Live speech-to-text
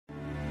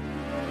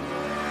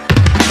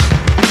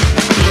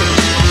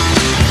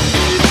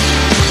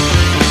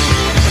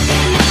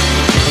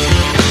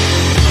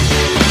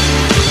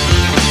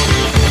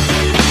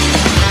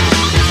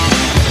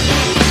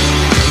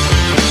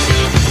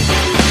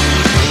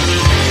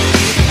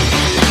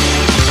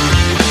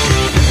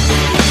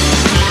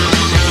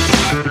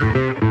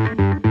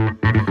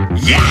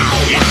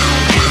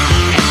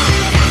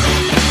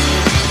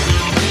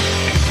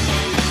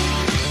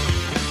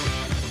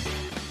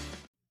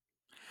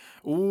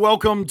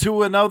Welcome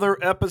to another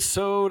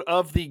episode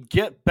of the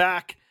Get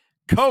Back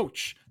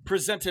Coach,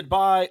 presented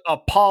by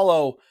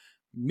Apollo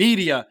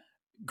Media.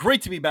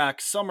 Great to be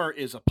back. Summer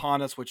is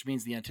upon us, which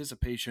means the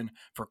anticipation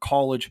for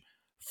college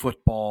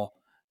football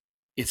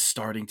is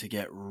starting to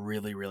get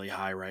really, really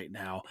high right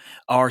now.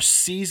 Our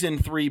season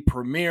 3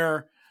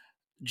 premiere.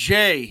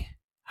 Jay,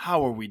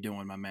 how are we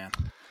doing, my man?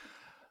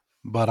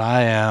 But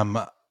I am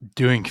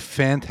doing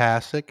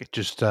fantastic.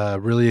 Just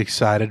really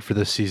excited for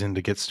this season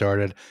to get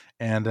started.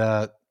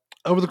 And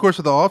over the course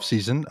of the off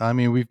season, I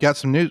mean, we've got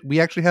some news. We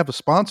actually have a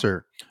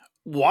sponsor.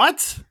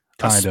 What?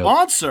 Kind a of.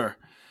 sponsor?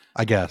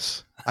 I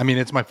guess. I mean,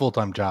 it's my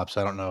full-time job, so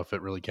I don't know if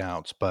it really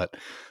counts. But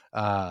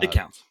It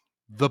counts.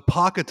 The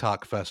Pocket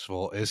Talk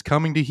Festival is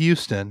coming to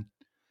Houston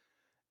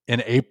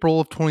in April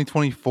of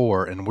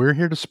 2024, and we're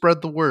here to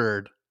spread the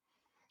word.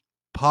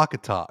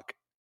 Pocket Talk,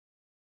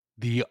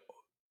 the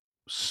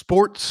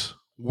Sports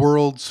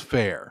World's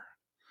Fair.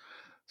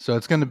 So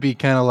it's going to be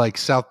kind of like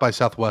South by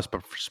Southwest,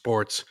 but for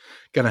sports.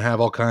 Going to have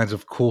all kinds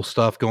of cool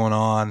stuff going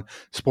on.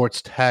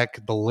 Sports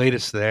tech, the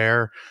latest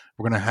there.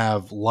 We're going to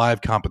have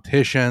live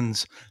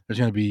competitions. There's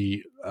going to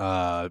be,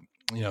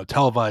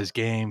 televised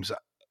games,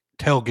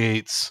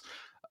 tailgates,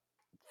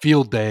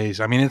 field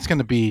days. I mean, it's going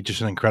to be just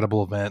an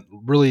incredible event.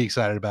 Really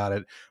excited about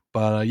it.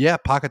 But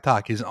Pocket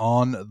Talk is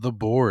on the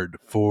board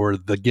for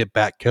the Get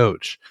Back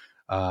Coach.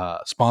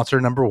 Sponsor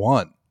number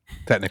 1,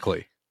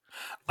 technically.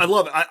 I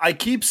love it. I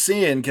keep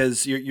seeing,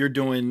 because you're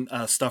doing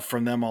stuff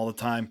from them all the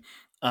time.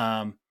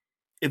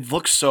 It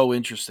looks so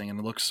interesting and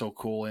it looks so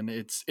cool, and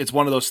it's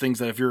one of those things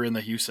that if you're in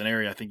the Houston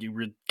area, I think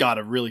you got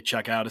to really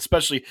check out.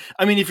 Especially,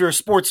 I mean, if you're a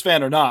sports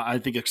fan or not, I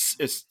think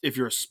it's if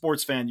you're a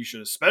sports fan, you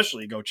should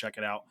especially go check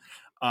it out.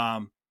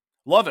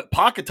 Love it,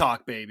 Pocket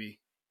Talk, baby.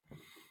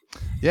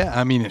 Yeah,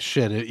 I mean,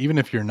 shit. Even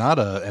if you're not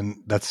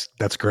and that's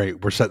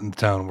great. We're setting the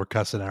tone. We're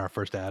cussing our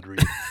first ad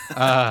read.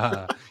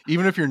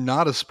 Even if you're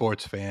not a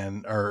sports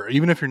fan, or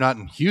even if you're not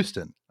in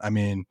Houston, I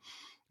mean,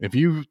 it's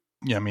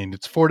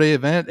a 4-day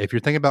event. If you're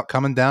thinking about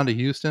coming down to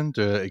Houston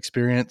to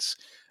experience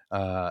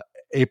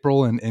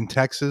April in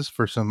Texas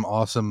for some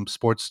awesome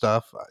sports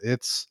stuff,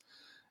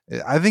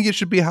 I think it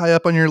should be high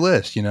up on your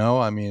list.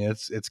 I mean,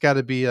 it's got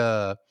to be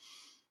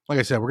like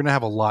I said, we're gonna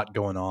have a lot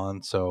going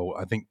on. So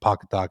I think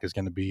Pocket Talk is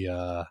going to be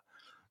a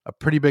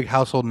pretty big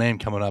household name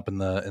coming up in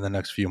the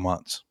next few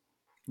months.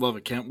 Love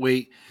it. Can't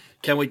wait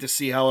to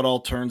see how it all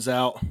turns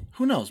out.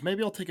 Who knows?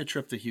 Maybe I'll take a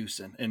trip to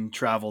Houston and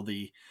travel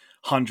the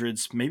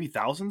hundreds, maybe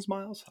thousands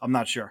miles. I'm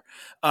not sure.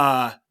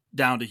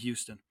 Down to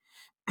Houston.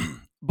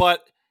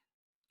 But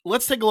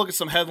let's take a look at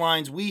some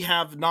headlines. We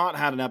have not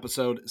had an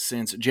episode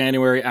since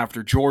January,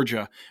 after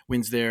Georgia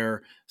wins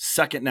their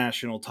second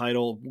national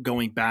title,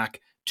 going back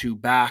to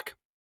back.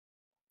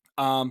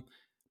 But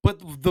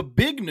the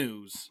big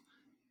news,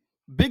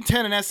 Big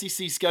Ten and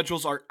SEC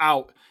schedules are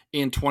out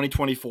in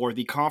 2024.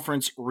 The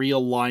conference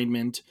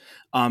realignment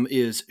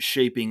is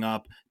shaping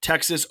up.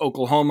 Texas,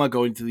 Oklahoma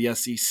going to the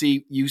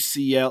SEC,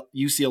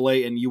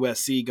 UCLA, and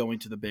USC going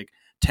to the Big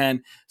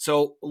Ten.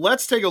 So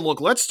let's take a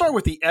look. Let's start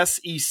with the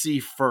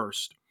SEC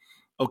first,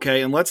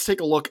 okay? And let's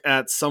take a look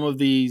at some of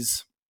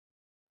these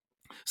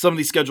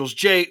schedules.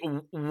 Jay,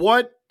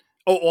 what?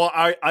 Oh, well,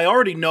 I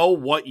already know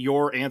what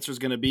your answer is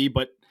going to be,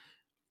 but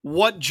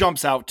what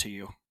jumps out to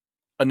you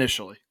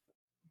initially?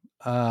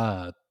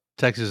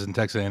 Texas and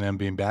Texas A&M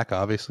being back,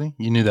 obviously.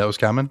 You knew that was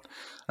coming.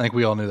 I think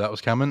we all knew that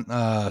was coming.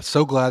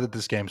 So glad that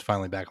this game's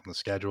finally back on the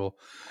schedule.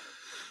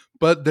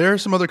 But there are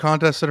some other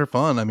contests that are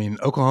fun. I mean,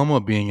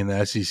 Oklahoma being in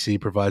the SEC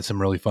provides some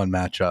really fun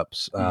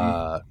matchups,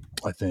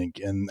 I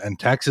think, and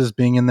Texas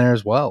being in there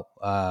as well.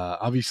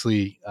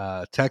 Obviously,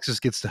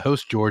 Texas gets to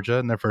host Georgia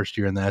in their first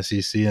year in the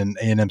SEC, and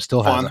A&M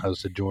still hasn't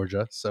hosted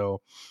Georgia.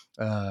 So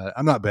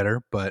I'm not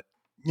bitter, but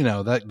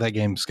that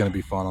game's going to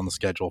be fun on the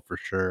schedule for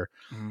sure.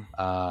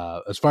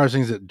 As far as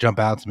things that jump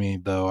out to me,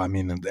 though, I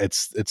mean,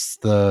 it's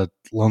the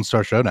Lone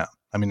Star Showdown.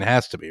 I mean, it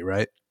has to be,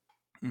 right?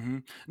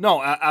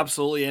 No,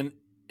 absolutely.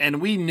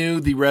 And we knew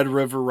the Red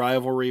River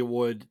rivalry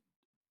would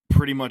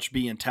pretty much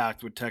be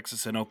intact with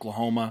Texas and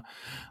Oklahoma.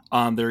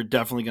 They're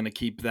definitely going to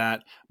keep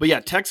that. But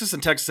yeah, Texas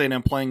and Texas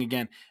A&M playing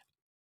again.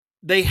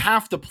 They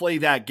have to play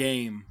that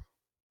game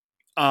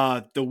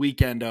the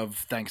weekend of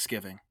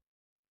Thanksgiving.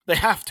 They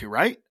have to,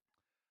 right?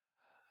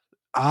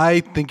 I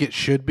think it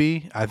should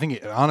be.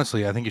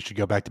 Honestly, I think it should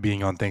go back to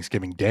being on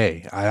Thanksgiving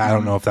Day. I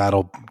don't know if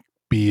that'll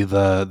be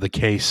the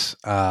case.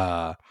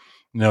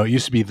 It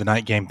used to be the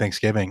night game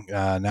Thanksgiving.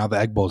 Now the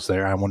Egg Bowl's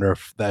there. I wonder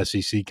if the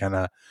SEC kind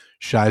of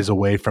shies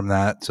away from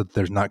that so that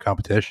there's not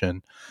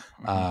competition.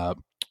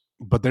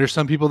 But there's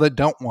some people that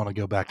don't want to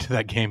go back to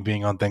that game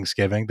being on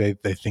Thanksgiving. They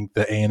think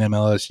the A&M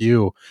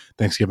LSU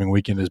Thanksgiving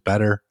weekend is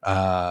better.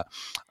 I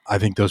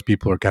think those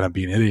people are kind of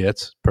being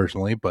idiots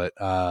personally, but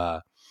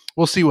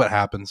we'll see what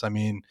happens. I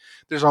mean,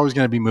 there's always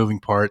going to be moving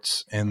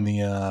parts in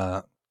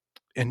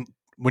and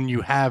when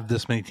you have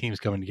this many teams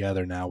coming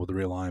together now with the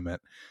realignment,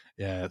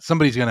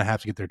 somebody's going to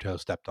have to get their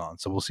toes stepped on.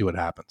 So we'll see what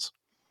happens.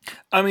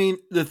 I mean,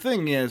 the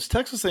thing is,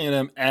 Texas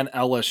A&M and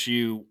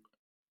LSU,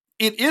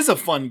 it is a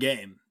fun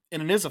game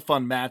and it is a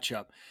fun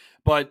matchup.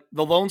 But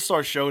the Lone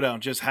Star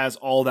Showdown just has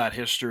all that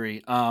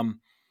history.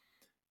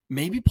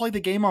 Maybe play the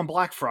game on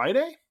Black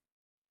Friday.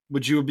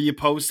 Would you be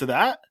opposed to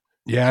that?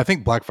 Yeah, I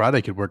think Black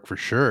Friday could work for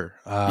sure.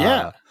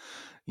 Yeah.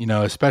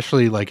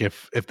 Especially like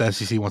if the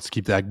SEC wants to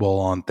keep the Egg Bowl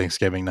on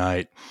Thanksgiving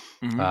night,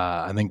 Mm-hmm.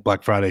 I think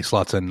Black Friday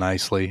slots in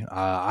nicely.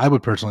 I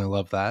would personally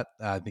love that.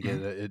 I think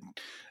Mm-hmm.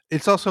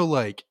 it's also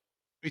like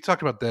we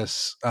talked about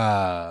this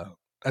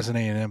as an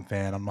A&M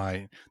fan on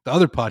the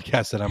other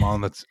podcast that I'm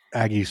on that's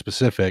Aggie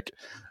specific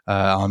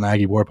on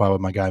Aggie Warpod with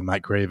my guy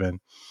Mike Craven.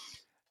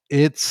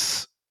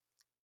 It's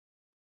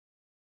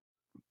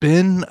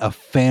been a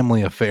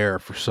family affair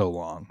for so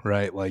long,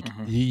 right? Like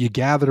Mm-hmm. you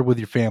gather with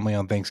your family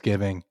on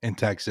Thanksgiving in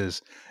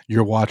Texas,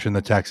 you're watching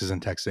the Texas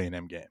and Texas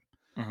A&M game.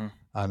 Mm-hmm.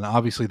 And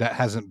obviously that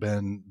hasn't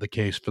been the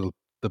case for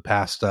the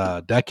past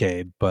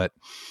decade, but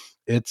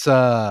it's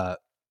having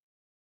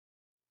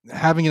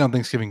it on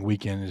Thanksgiving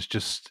weekend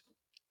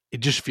it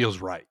just feels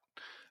right.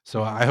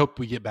 So Mm-hmm. I hope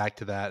we get back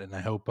to that, and I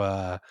hope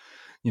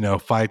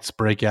fights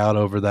break out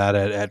over that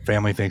at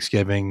family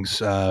Thanksgivings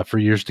for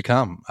years to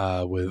come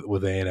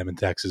with A&M and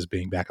Texas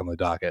being back on the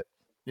docket.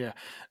 Yeah.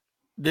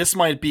 This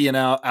might be an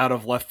out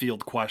of left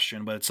field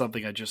question, but it's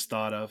something I just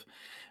thought of.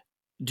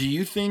 Do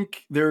you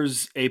think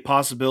there's a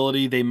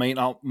possibility they might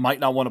not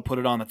want to put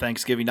it on the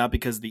Thanksgiving, not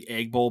because of the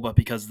Egg Bowl, but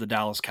because of the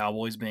Dallas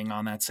Cowboys being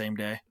on that same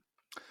day?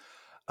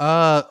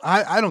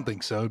 I don't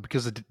think so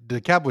because the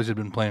Cowboys have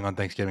been playing on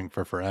Thanksgiving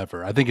for forever.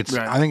 Right. I think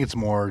it's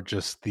more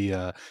just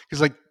the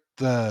because like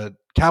the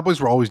Cowboys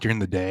were always during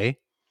the day,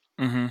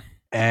 Mm-hmm.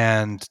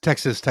 and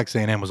Texas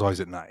A&M was always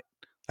at night,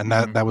 and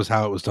Mm-hmm. that was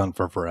how it was done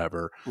for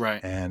forever,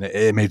 Right. and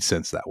it made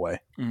sense that way.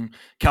 Mm-hmm.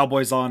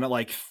 Cowboys on at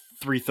like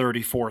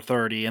 3:30,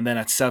 4:30, and then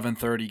at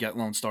 7:30 get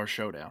Lone Star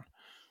Showdown.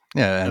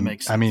 Yeah, That and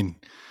makes I sense. mean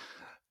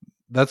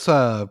that's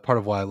part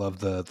of why I love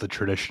the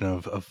tradition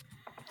of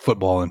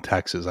football in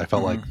Texas. I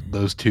felt like Mm-hmm.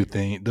 those two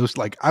things, those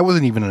like I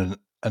wasn't even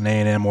an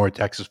A&M or a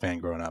Texas fan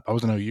growing up. I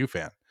was an OU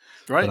fan,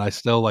 but Right. I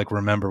still like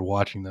remember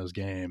watching those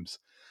games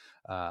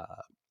uh,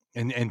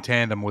 in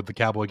tandem with the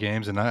Cowboy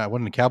games. And I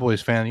wasn't a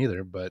Cowboys fan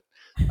either, but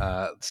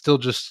still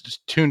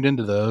just tuned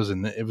into those,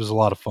 and it was a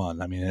lot of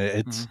fun. I mean, Mm-hmm.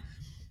 it's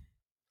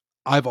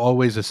I've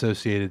always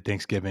associated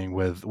Thanksgiving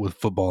with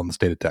football in the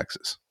state of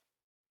Texas.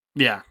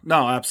 Yeah.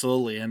 No,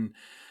 absolutely. And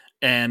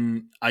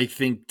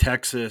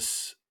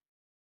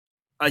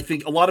I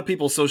think a lot of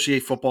people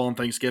associate football and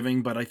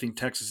Thanksgiving, but I think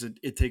Texas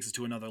it takes it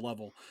to another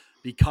level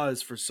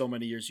because for so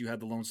many years you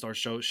had the Lone Star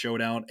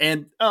Showdown,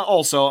 and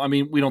also, I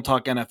mean, we don't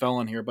talk NFL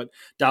on here, but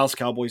Dallas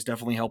Cowboys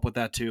definitely help with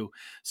that too.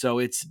 So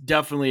it's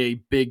definitely a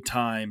big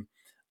time.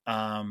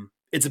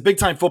 It's a big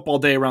time football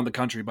day around the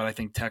country, but I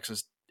think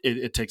Texas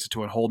it takes it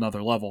to a whole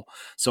nother level.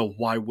 So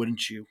why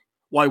wouldn't you?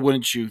 Why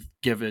wouldn't you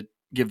give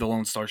the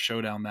Lone Star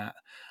Showdown that?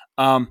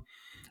 Um,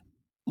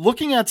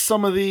 Looking at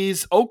some of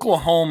these,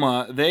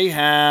 Oklahoma, they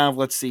have,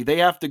 let's see, they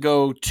have to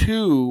go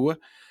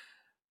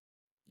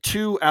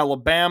to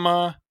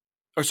Alabama,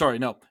 or sorry,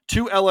 no,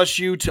 to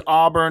LSU, to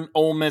Auburn,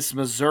 Ole Miss,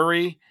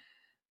 Missouri.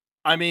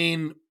 I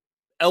mean,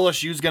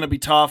 LSU's going to be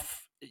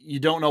tough. You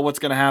don't know what's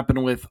going to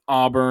happen with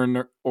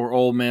Auburn or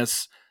Ole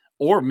Miss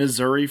or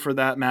Missouri for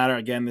that matter.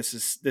 Again, this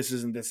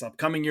isn't this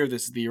upcoming year.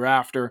 This is the year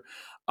after.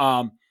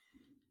 Um,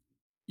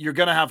 you're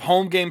going to have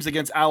home games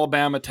against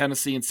Alabama,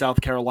 Tennessee, and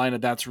South Carolina.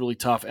 That's really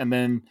tough. And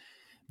then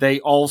they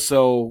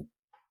also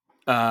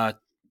uh,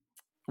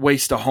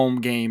 waste a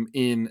home game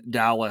in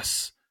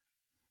Dallas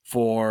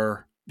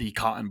for the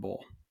Cotton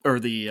Bowl or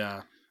the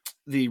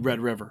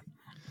Red River.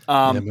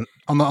 Yeah, Um,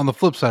 but on the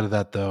flip side of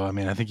that, though, I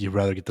mean, I think you'd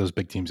rather get those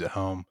big teams at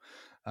home.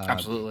 Uh,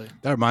 Absolutely.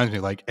 that reminds me,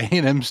 like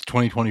A&M's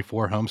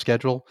 2024 home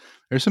schedule.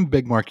 There's some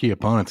big marquee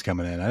opponents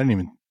coming in. I didn't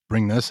even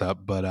bring this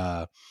up,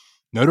 but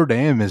Notre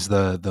Dame is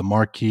the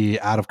marquee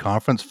out of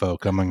conference foe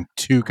coming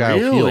to Kyle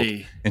Field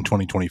Really? in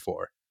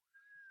 2024.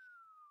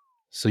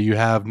 So you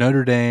have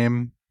Notre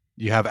Dame,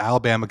 you have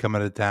Alabama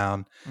coming to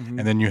town, Mm-hmm.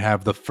 and then you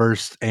have the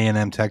first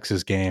A&M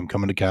Texas game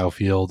coming to Kyle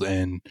Field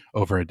in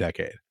over a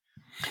decade.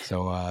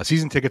 So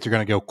season tickets are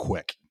going to go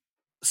quick.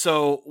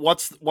 So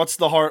what's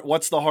the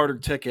harder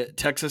ticket?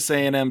 Texas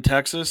A&M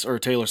Texas or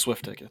Taylor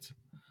Swift tickets?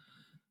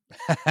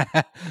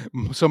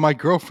 So my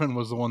girlfriend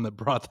was the one that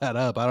brought that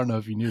up. I don't know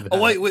if you knew Oh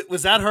that. wait,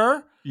 was that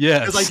her?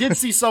 Because I Yes. did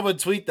see someone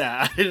tweet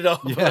that. I didn't know if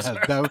it was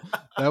Yeah, her.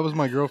 that was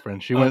my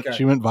girlfriend. Okay.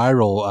 She went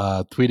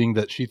viral tweeting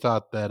that she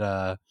thought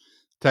that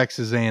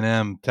Texas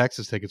A&M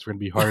Texas tickets were going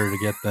to be harder to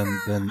get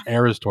than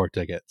Eras Tour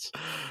tickets.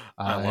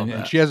 I love And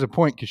that. she has a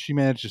point because she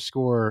managed to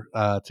score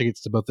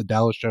tickets to both the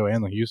Dallas show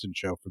and the Houston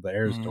show for the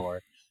Eras Mhm.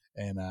 Tour.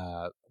 And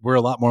we're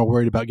a lot more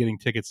worried about getting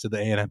tickets to the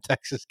A&M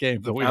Texas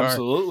game than we are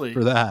Absolutely.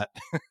 for that.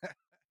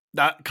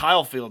 That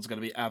Kyle Field's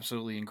going to be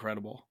absolutely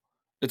incredible.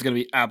 It's going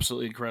to be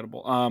absolutely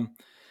incredible.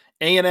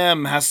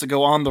 A&M has to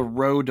go on the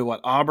road to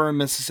what? Auburn,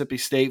 Mississippi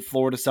State,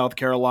 Florida, South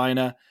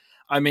Carolina.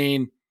 I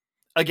mean,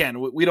 again,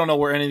 we don't know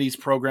where any of these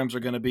programs are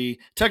going to be.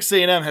 Texas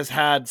A&M has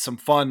had some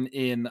fun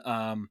in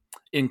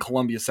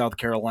Columbia, South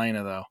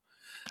Carolina, though.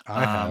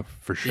 I have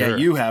for Yeah, sure.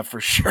 you have for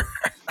sure.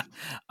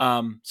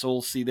 So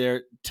we'll see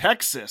there.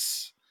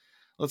 Texas.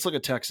 Let's look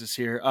at Texas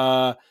here.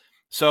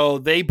 So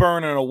they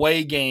burn an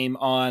away game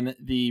on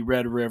the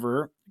Red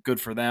River. Good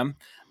for them.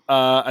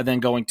 And then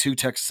going to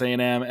Texas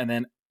A&M and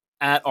then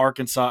at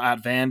Arkansas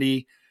at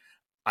Vandy.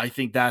 I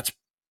think that's,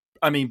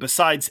 I mean,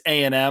 besides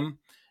A&M,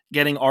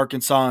 getting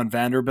Arkansas and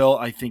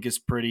Vanderbilt, I think is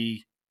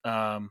pretty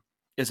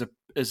is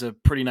a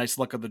pretty nice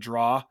luck of the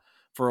draw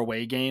for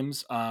away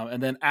games.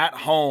 And then at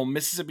home,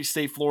 Mississippi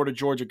State, Florida,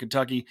 Georgia,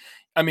 Kentucky.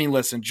 I mean,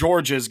 listen,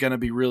 Georgia is going to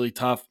be really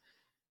tough.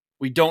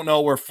 We don't know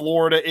where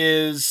Florida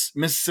is.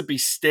 Mississippi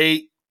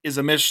State is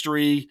a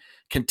mystery.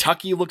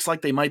 Kentucky looks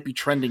like they might be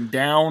trending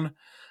down.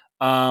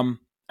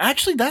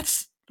 Actually,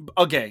 that's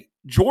okay.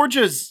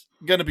 Georgia's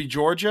going to be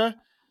Georgia.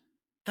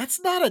 That's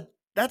not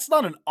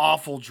an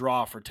awful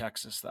draw for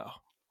Texas, though.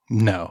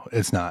 No,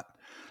 it's not.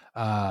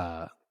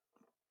 I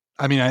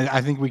mean,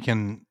 I think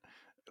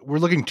we're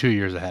looking 2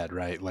 years ahead,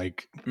 right?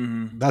 Like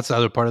that's the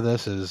other part of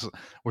this is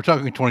we're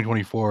talking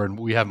 2024 and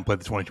we haven't played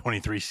the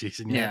 2023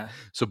 season yet. Yeah.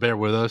 So bear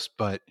with us,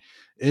 but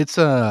it's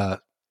going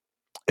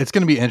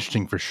to be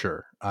interesting for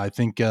sure. I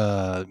think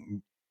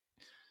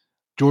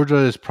Georgia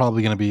is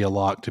probably going to be a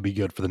lock to be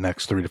good for the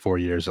next 3 to 4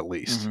 years at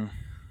least.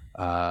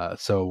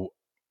 So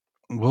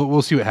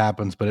we'll see what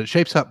happens, but it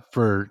shapes up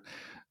for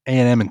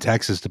A&M and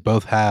Texas to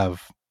both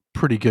have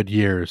pretty good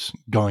years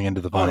going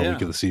into the final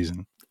week of the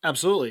season.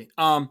 Absolutely.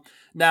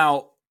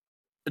 Now,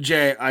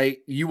 Jay,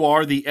 you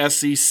are the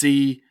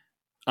SEC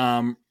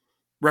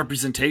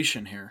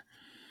representation here.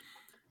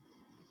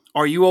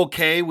 Are you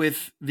okay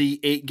with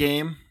the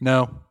 8-game?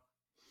 No.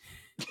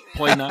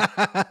 Play not.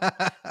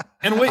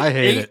 And wait, I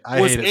hate it. I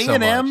hate it so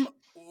much.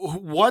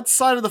 What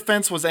side of the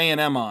fence was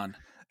A&M on?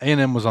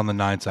 A&M was on the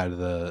 9 side of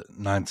the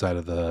fence.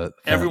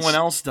 Everyone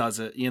else does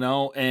it,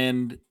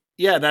 and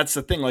yeah, that's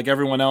the thing. Like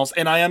everyone else,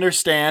 and I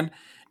understand,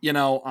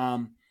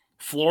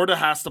 Florida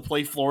has to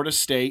play Florida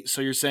State,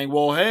 so you're saying,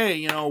 well,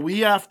 hey, we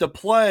have to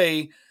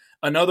play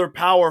another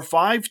Power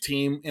 5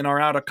 team in our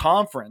out of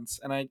conference,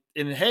 and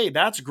hey,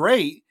 that's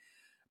great,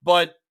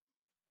 but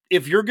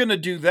if you're going to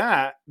do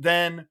that,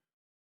 then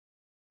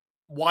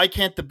why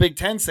can't the Big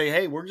Ten say,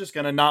 hey, we're just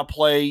going to not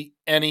play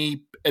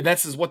any? And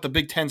this is what the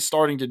Big Ten's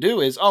starting to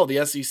do is,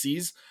 the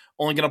SEC's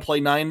only going to play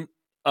 9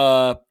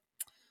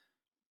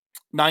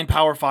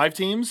 Power 5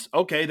 teams.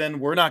 Okay,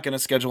 then we're not going to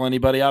schedule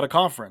anybody out of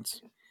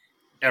conference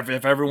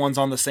if everyone's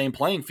on the same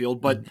playing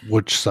field. But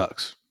which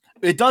sucks.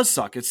 It does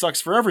suck. It sucks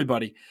for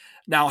everybody.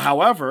 Now,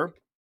 however,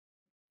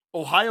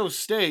 Ohio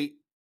State,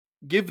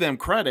 give them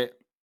credit,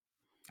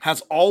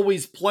 has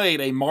always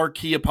played a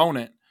marquee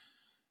opponent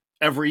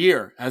every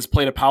year, has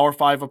played a Power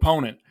 5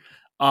 opponent.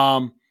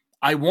 I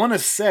want to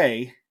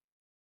say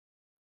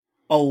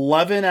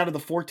 11 out of the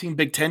 14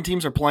 Big Ten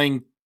teams are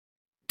playing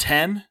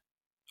 10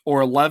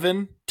 or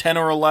 11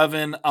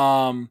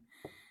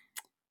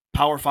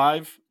 Power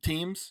 5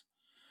 teams.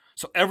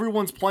 So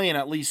everyone's playing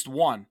at least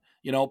one.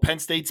 Penn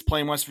State's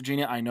playing West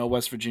Virginia. I know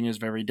West Virginia is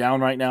very down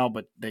right now,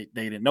 but they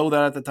didn't know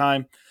that at the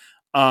time.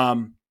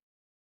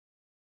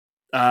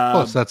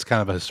 Plus, that's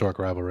kind of a historic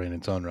rivalry in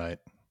its own right.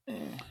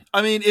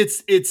 I mean,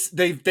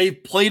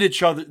 they've played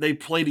each other. They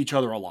played each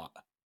other a lot.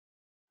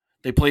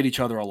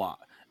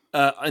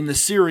 In the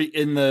series,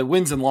 in the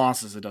wins and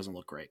losses, it doesn't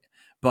look great,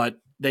 but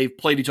they've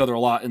played each other a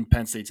lot in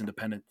Penn State's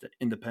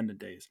independent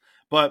days.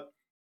 But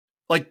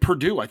like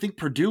Purdue, I think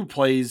Purdue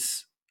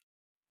plays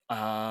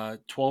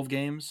 12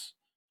 games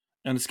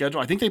on the schedule.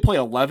 I think they play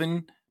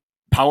 11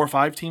 Power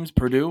 5 teams.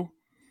 Purdue,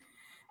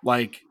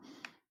 like,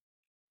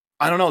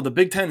 I don't know. The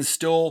Big Ten is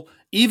still,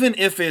 even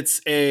if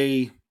it's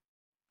a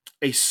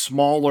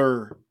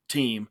smaller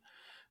team,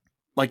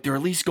 like they're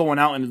at least going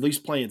out and at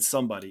least playing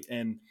somebody.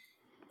 And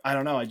I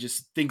don't know. I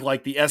just think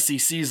like the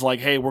SEC is like,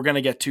 hey, we're going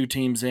to get 2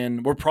 teams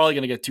in. We're probably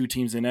going to get 2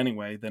 teams in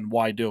anyway. Then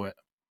why do it?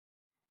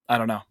 I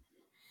don't know.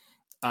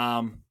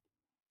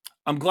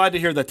 I'm glad to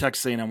hear that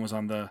Texas A&M was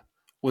on the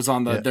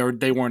yeah.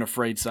 They weren't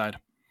afraid side.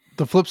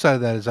 The flip side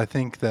of that is I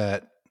think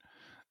that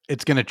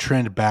it's going to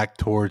trend back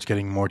towards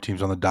getting more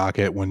teams on the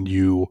docket when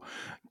you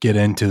get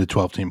into the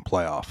 12-team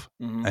playoff,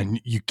 and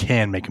you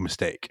can make a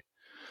mistake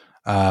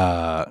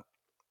over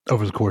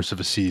the course of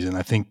a season.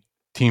 I think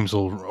teams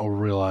will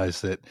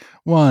realize that,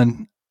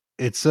 one,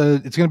 it's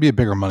going to be a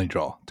bigger money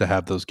draw to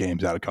have those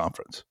games out of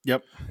conference.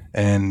 Yep.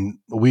 And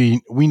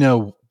we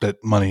know that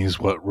money is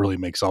what really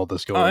makes all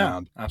this go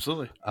around. Yeah,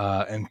 absolutely.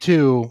 And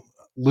 2,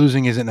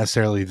 losing isn't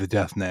necessarily the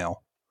death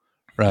nail,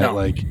 right? No.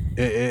 Like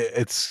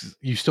it's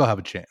you still have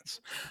a chance.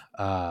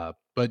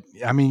 But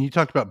I mean, you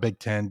talked about Big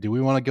Ten. Do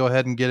we want to go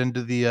ahead and get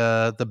into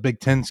the Big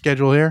Ten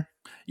schedule here?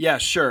 Yeah,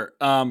 sure.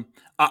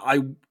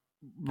 I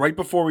right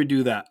before we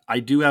do that, I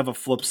do have a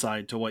flip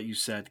side to what you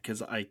said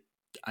because I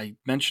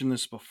mentioned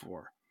this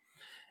before,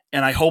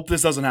 and I hope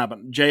this doesn't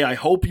happen. Jay, I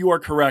hope you are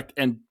correct,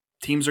 and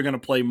teams are going to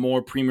play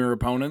more premier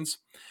opponents.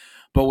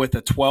 But with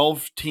a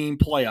 12-team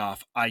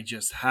playoff, I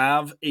just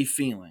have a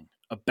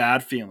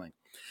bad feeling,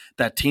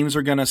 that teams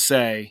are going to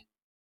say,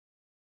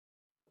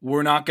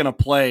 we're not going to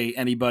play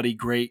anybody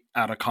great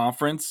out of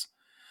conference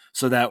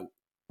so that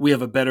we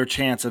have a better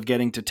chance of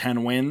getting to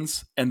 10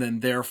 wins and then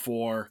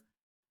therefore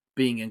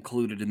being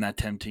included in that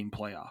 10-team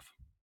playoff.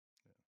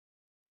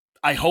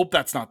 I hope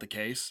that's not the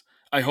case.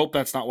 I hope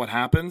that's not what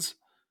happens,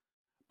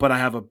 but I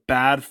have a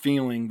bad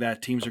feeling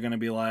that teams are going to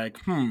be like,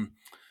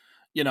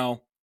 you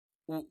know,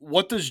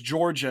 what does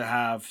Georgia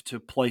have to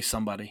play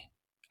somebody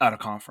out of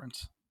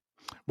conference?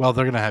 Well,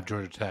 they're going to have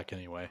Georgia Tech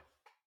anyway.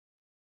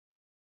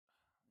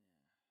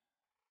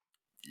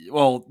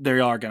 Well, they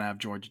are going to have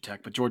Georgia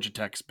Tech, but Georgia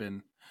Tech's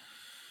been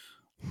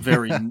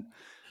very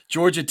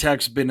Georgia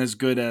Tech's been as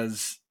good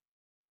as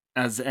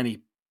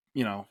any,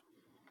 you know,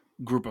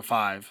 group of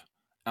 5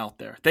 out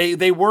there.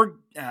 They were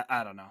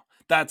I don't know.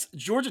 That's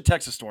Georgia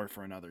Tech's a story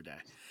for another day.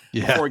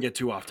 Yeah. Before we get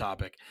too off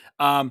topic.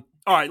 All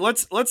right,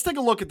 let's take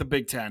a look at the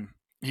Big 10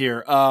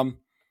 here.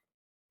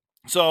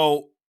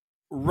 So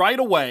right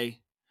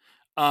away,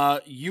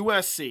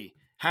 USC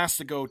has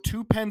to go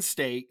to Penn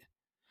State,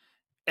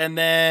 and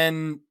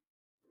then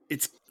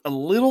it's a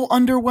little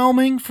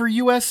underwhelming for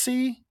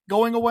USC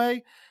going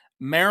away.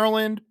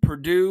 Maryland,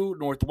 Purdue,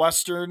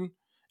 Northwestern,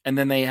 and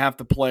then they have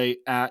to play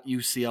at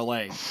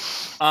UCLA.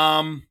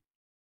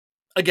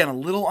 Again, a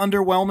little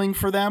underwhelming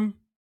for them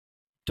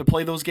to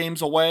play those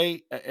games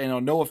away.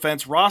 No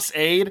offense, Ross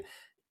Aid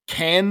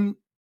can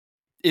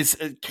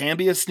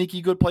be a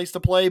sneaky good place to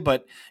play,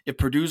 but if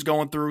Purdue's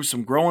going through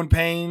some growing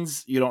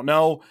pains, you don't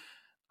know.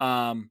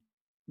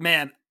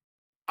 Man,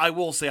 I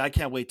will say I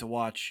can't wait to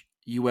watch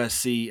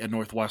USC and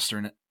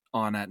Northwestern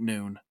on at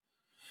noon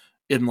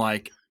in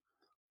like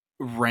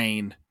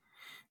rain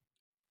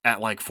at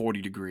like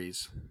 40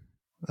 degrees.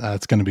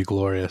 It's going to be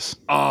glorious.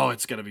 Oh,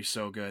 it's going to be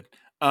so good.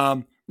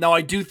 Now,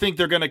 I do think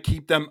they're going to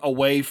keep them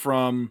away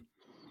from.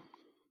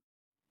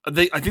 I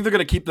think they're going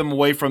to keep them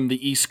away from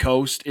the East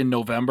Coast in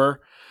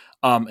November.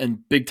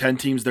 And Big Ten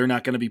teams, they're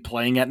not going to be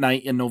playing at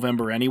night in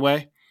November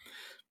anyway.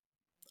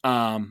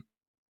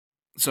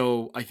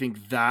 So I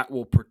think that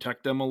will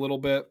protect them a little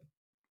bit.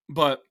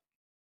 But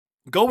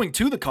going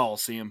to the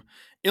Coliseum,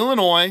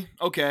 Illinois,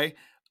 okay,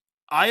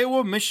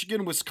 Iowa,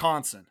 Michigan,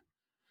 Wisconsin.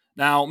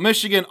 Now,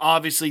 Michigan,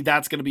 obviously,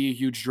 that's going to be a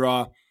huge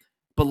draw.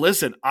 But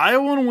listen,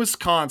 Iowa and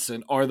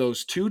Wisconsin are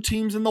those two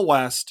teams in the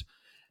West.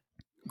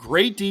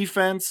 Great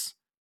defense,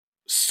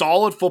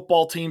 solid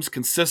football teams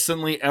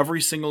consistently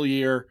every single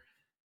year.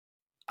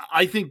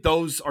 I think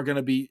those are going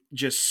to be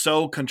just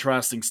so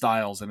contrasting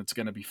styles, and it's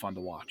going to be fun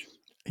to watch.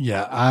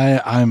 Yeah,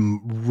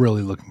 I'm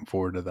really looking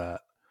forward to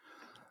that.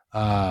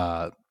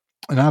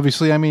 And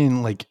obviously, I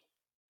mean, like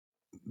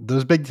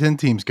those Big Ten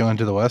teams going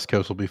to the West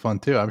Coast will be fun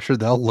too. I'm sure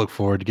they'll look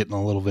forward to getting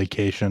a little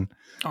vacation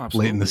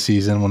late in the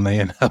season when they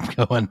end up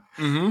going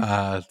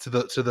to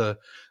the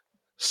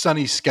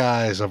sunny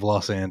skies of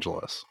Los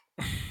Angeles.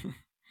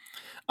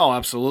 Oh,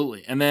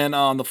 absolutely. And then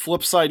on the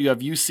flip side, you have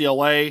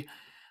UCLA.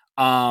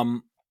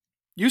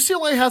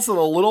 UCLA has it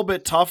a little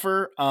bit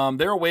tougher.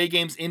 Their away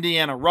games,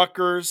 Indiana,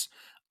 Rutgers,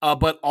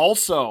 but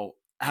also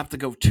have to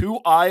go to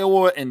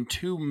Iowa and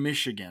to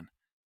Michigan.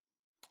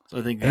 So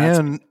I think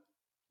that's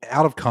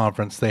out of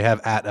conference, they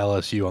have at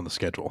LSU on the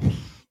schedule.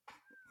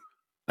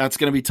 That's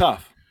going to be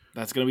tough.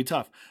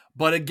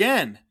 But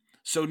again,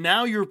 so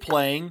now you're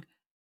playing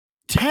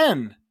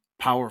 10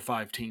 Power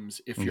 5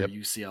 teams if you're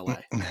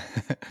UCLA.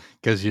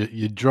 Because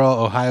you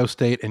draw Ohio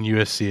State and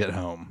USC at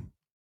home.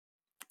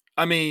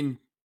 I mean,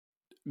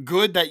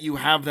 good that you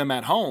have them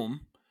at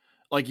home.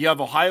 Like you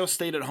have Ohio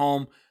State at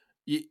home.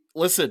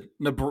 Listen,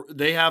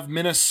 they have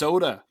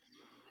Minnesota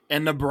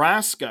and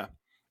Nebraska.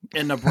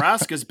 And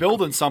Nebraska's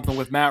building something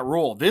with Matt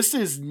Rule. This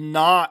is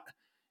not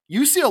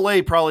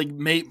UCLA probably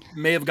may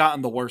have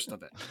gotten the worst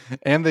of it.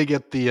 And they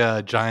get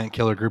the giant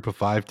killer group of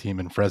 5 team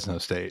in Fresno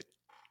State.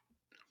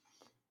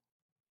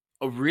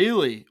 Oh,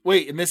 really?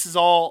 Wait, and this is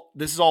all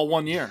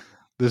 1 year.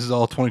 This is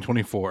all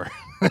 2024.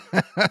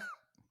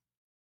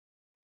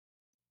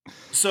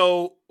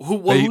 So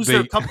who's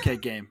their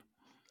cupcake game?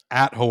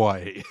 At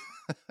Hawaii.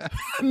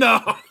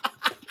 No.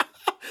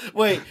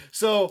 Wait,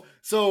 so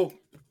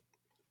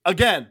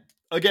again,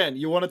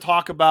 you want to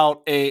talk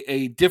about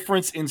a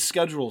difference in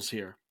schedules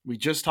here. We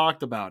just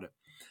talked about it.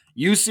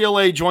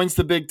 UCLA joins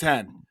the Big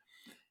Ten.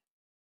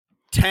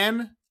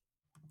 10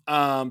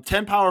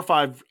 Power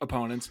 5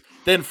 opponents.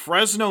 Then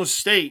Fresno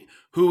State,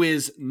 who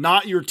is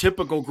not your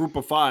typical group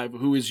of 5,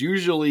 who is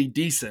usually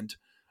decent.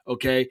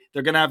 Okay.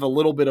 They're going to have a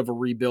little bit of a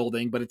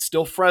rebuilding, but it's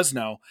still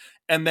Fresno.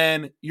 And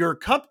then your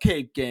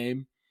cupcake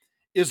game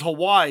is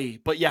Hawaii,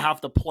 but you have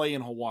to play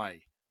in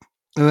Hawaii.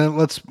 And then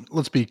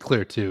let's be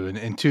clear too.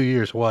 In 2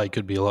 years, Hawaii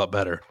could be a lot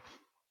better.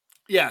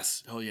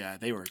 Yes. Oh yeah,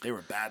 they were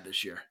bad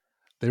this year.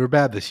 They were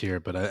bad this year,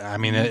 but I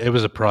mean, it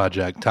was a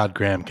project. Todd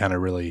Graham kind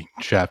of really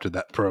shafted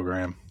that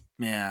program.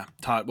 Yeah,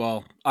 Todd.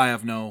 Well, I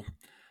have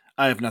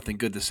nothing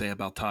good to say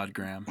about Todd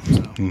Graham.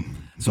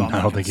 So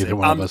I don't think either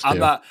one of us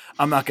do.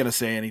 I'm not going to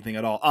say anything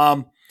at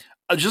all.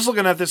 Just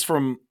looking at this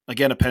from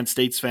again a Penn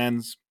State's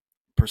fan's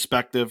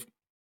perspective.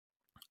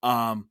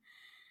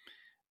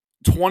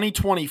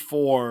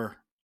 2024,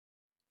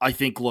 I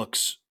think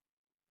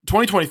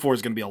 2024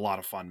 is going to be a lot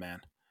of fun, man.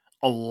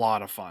 A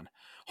lot of fun.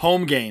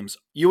 Home games: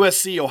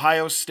 USC,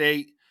 Ohio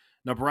State,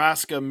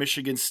 Nebraska,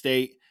 Michigan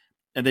State,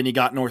 and then you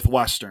got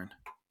Northwestern.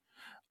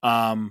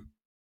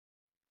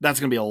 That's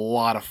going to be a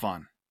lot of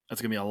fun.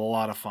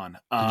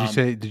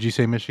 Did you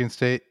say Michigan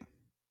State?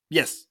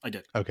 Yes, I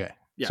did. Okay.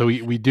 Yeah. So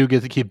we do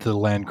get to keep the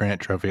land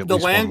grant trophy at The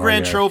least one land more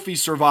grant year. trophy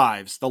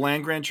survives. The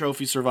land grant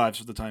trophy survives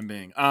for the time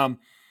being.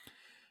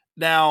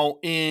 Now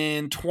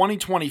in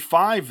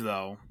 2025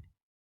 though,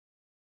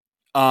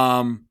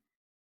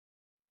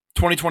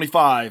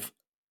 2025,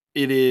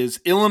 it is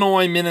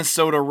Illinois,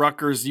 Minnesota,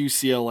 Rutgers,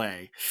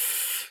 UCLA.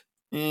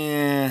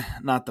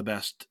 Not the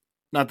best.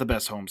 Not the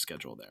best home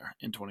schedule there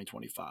in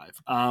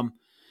 2025.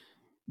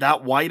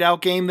 That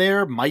whiteout game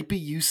there might be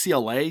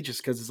UCLA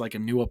just because it's like a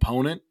new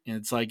opponent and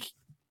it's like,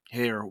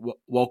 hey,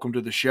 welcome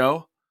to the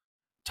show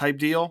type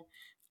deal.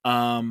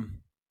 But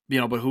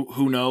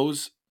who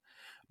knows?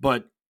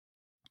 But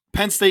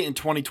Penn State in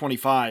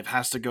 2025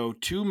 has to go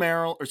to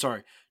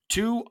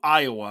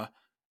Iowa,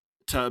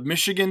 to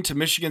Michigan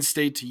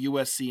State, to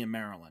USC and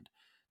Maryland.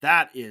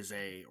 That is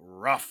a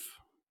rough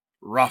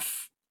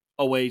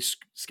away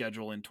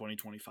schedule in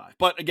 2025.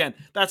 But again,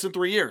 that's in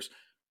 3 years.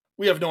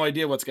 We have no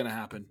idea what's going to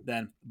happen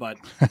then, but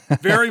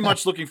very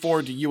much looking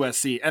forward to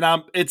USC. And I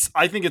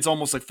think it's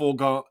almost like full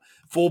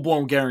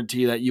blown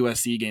guarantee that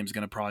USC game is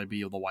going to probably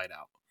be the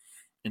whiteout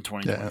in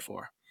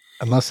 2024.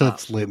 Unless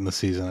it's late in the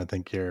season, I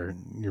think you're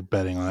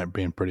betting on it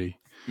being pretty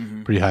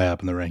high up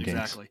in the rankings.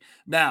 Exactly.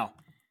 Now,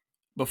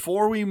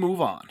 before we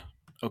move on,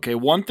 okay,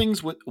 one of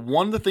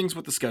the things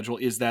with the schedule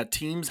is that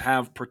teams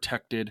have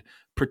protected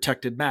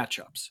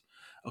matchups.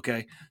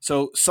 Okay,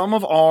 so some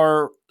of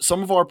our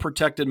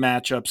protected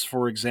matchups,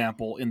 for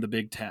example, in the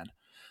Big Ten.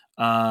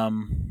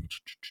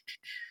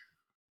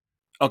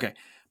 Okay,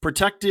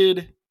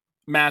 protected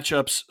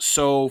matchups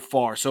so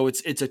far. So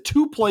it's a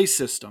 2-play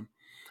system.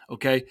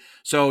 Okay,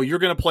 so you're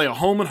going to play a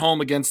home and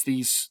home against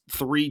these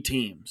 3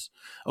 teams.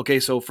 Okay,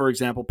 so for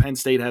example, Penn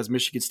State has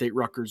Michigan State,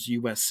 Rutgers,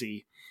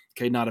 USC.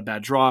 Okay, not a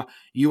bad draw.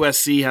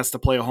 USC has to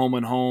play a home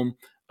and home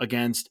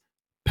against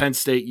Penn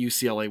State,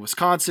 UCLA,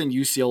 Wisconsin,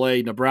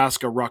 UCLA,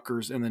 Nebraska,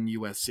 Rutgers, and then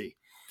USC.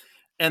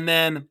 And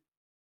then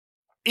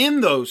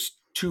in those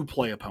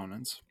 2-play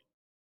opponents,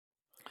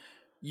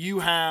 you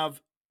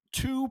have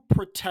 2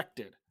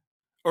 protected.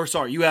 Or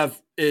sorry, you have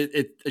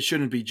it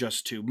shouldn't be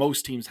just 2.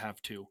 Most teams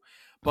have 2.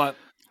 But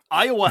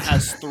Iowa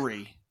has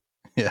 3.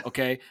 Yeah.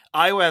 Okay.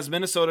 Iowa has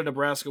Minnesota,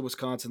 Nebraska,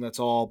 Wisconsin. That's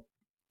all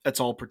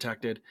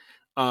protected.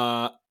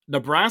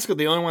 Nebraska,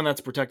 the only one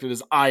that's protected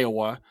is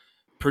Iowa.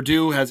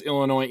 Purdue has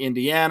Illinois,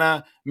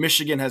 Indiana.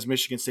 Michigan has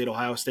Michigan State,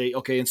 Ohio State.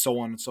 Okay, and so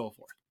on and so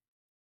forth.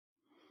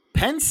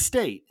 Penn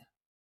State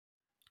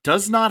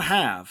does not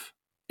have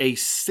a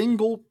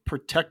single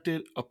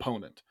protected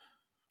opponent.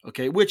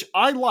 Okay, which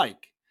I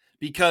like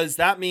because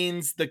that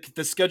means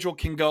the schedule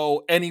can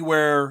go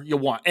anywhere you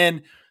want.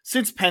 And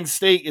since Penn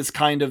State is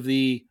kind of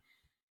they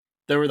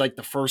were like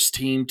the first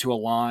team to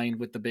align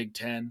with the Big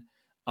Ten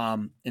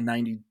in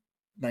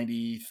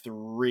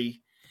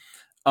 1993.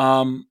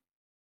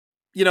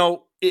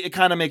 It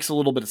kind of makes a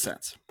little bit of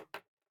sense.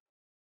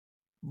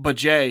 But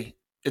Jay,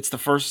 it's the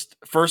first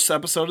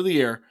episode of the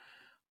year.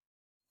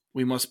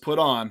 We must put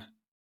on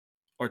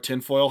our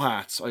tinfoil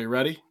hats. Are you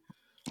ready?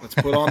 Let's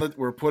put on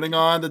we're putting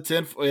on the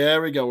tin.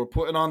 There we go. We're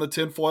putting on the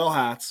tinfoil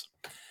hats.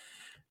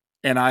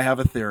 And I have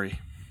a theory.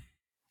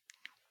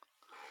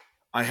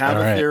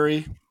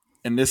 Theory,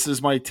 and this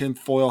is my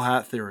tinfoil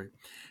hat theory.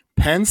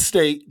 Penn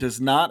State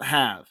does not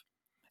have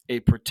a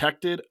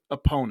protected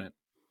opponent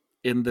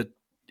in the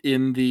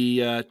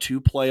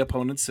 2-play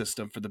opponent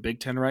system for the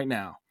Big Ten right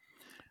now.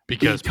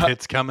 Because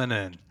Pitt's coming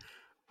in.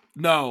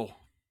 No,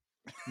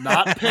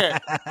 not Pitt.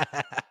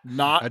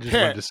 Not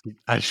Pitt.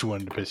 I just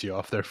wanted to piss you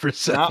off there for a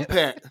second. Not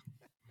Pitt.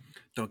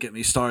 Don't get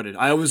me started.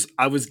 I was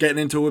getting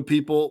into it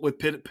with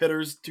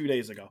Pitters 2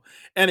 days ago.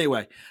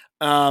 Anyway,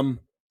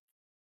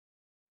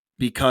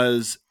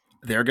 because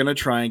they're going to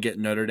try and get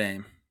Notre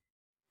Dame.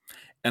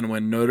 And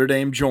when Notre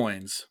Dame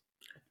joins,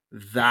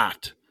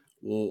 that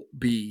will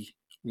be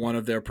one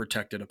of their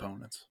protected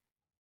opponents.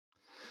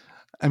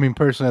 I mean,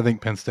 personally, I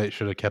think Penn State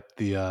should have kept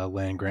the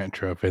land grant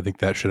trophy. I think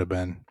that should have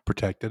been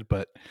protected,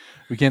 but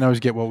we can't always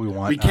get what we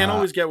want. We can't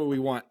always get what we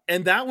want.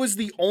 And that was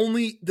the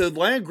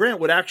land grant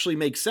would actually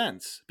make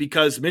sense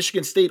because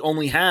Michigan State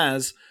only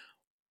has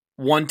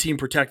 1 team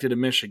protected in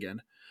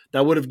Michigan.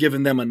 That would have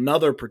given them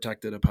another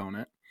protected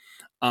opponent.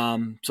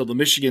 So the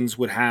Michigans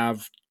would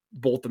have,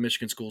 both the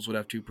Michigan schools would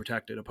have 2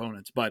 protected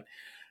opponents. But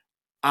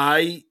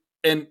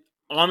and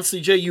honestly,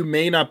 Jay, you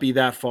may not be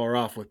that far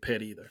off with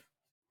Pitt either.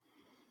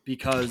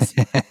 Because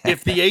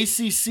if the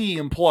ACC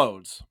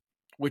implodes,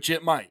 which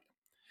it might,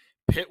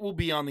 Pitt will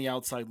be on the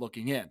outside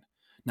looking in.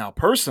 Now,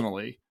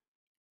 personally,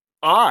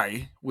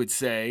 I would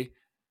say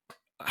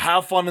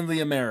have fun in the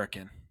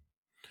American.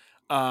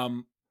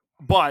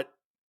 But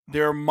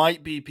there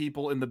might be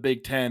people in the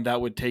Big Ten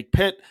that would take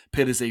Pitt.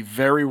 Pitt is a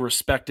very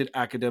respected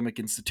academic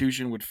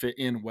institution, would fit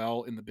in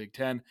well in the Big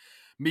Ten.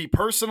 Me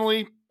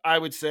personally, I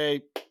would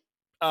say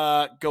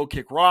go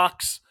kick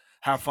rocks,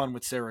 have fun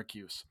with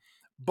Syracuse.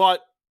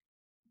 But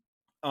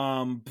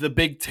the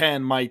Big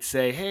Ten might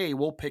say, hey,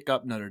 we'll pick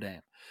up Notre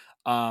Dame.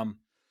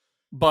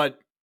 But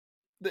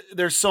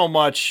there's so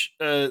much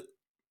that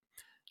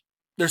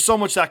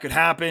could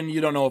happen.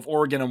 You don't know if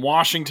Oregon and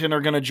Washington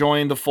are going to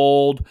join the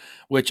fold,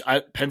 which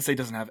Penn State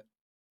doesn't have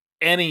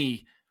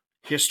any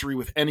history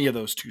with any of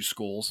those two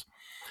schools.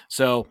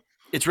 So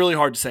it's really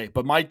hard to say.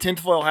 But my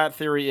tinfoil hat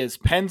theory is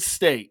Penn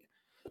State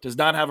does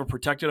not have a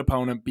protected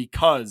opponent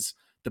because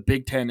the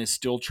Big Ten is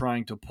still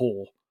trying to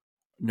pull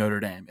Notre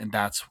Dame, and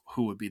that's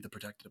who would be the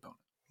protected opponent.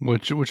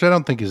 Which I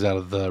don't think is out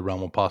of the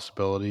realm of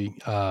possibility.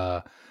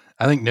 I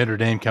think Notre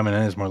Dame coming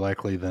in is more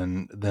likely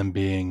than them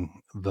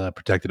being the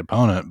protected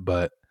opponent,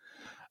 but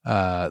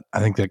I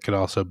think that could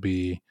also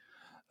be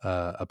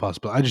a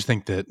possibility. I just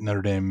think that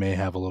Notre Dame may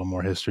have a little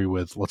more history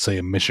with, let's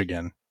say,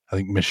 Michigan. I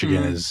think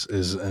Michigan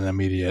is an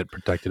immediate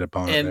protected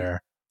opponent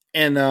there.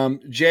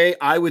 And Jay,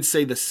 I would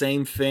say the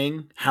same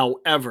thing.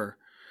 However,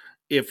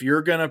 if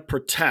you're going to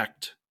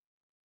protect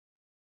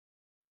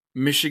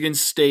Michigan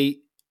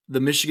State, the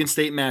Michigan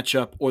State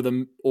matchup,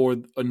 or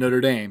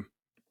Notre Dame,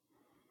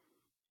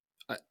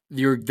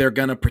 they're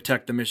going to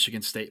protect the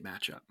Michigan State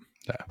matchup.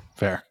 Yeah,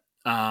 fair.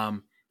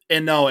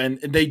 And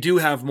they do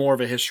have more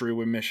of a history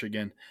with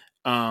Michigan.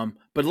 But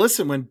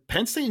listen, when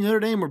Penn State and Notre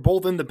Dame were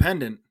both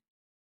independent,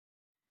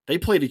 they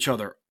played each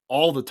other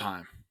all the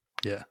time.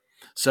 Yeah.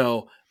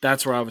 So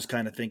that's where I was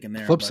kind of thinking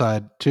there. Flip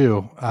side,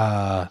 too,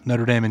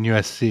 Notre Dame and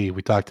USC.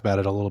 We talked about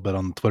it a little bit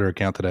on the Twitter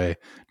account today.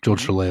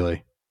 George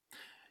Shillelagh.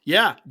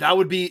 Yeah, that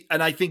would be,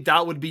 and I think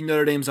that would be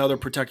Notre Dame's other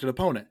protected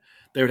opponent.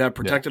 They would have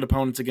protected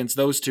opponents against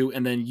those two,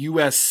 and then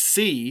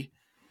USC.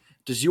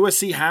 Does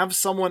USC have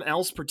someone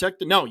else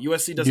protected? No,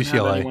 USC doesn't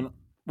have anyone.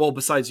 Well,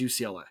 besides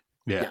UCLA.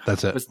 Yeah,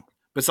 that's it.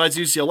 Besides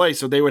UCLA,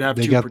 so they would have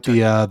two. They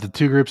got the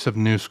two groups of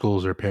new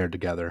schools are paired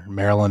together: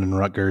 Maryland and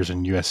Rutgers,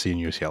 and USC and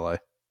UCLA.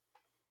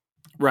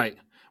 Right,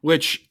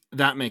 which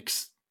that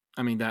makes.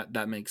 I mean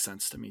that makes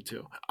sense to me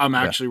too. I'm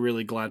actually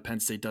really glad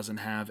Penn State doesn't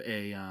have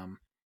a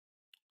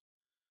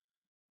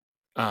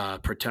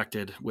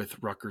protected with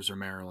Rutgers or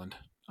Maryland.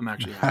 I'm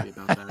actually happy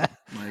about that.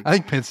 Like, I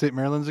think Penn State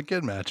Maryland's a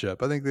good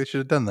matchup. I think they should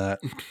have done that.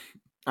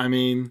 I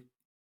mean,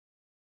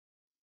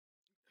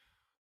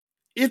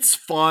 it's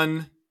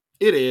fun.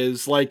 It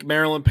is like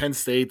Maryland, Penn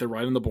State. They're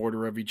right on the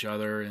border of each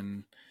other,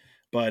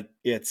 but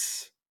I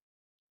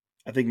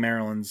think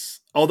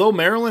although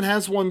Maryland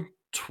has won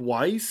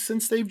twice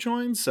since they've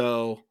joined,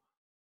 so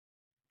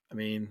I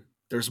mean,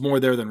 there's more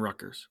there than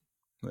Rutgers.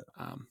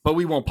 But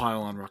we won't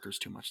pile on Rutgers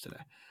too much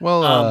today.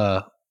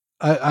 Well,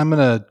 I'm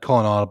going to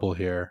call an audible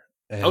here.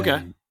 And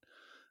okay.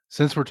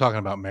 Since we're talking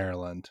about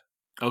Maryland.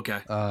 Okay.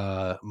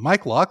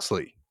 Mike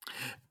Locksley.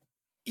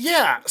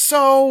 Yeah.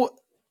 So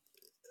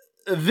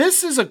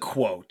this is a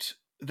quote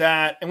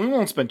that, and we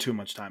won't spend too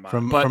much time on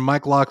it. From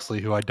Mike Locksley,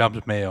 who I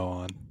dumped Mayo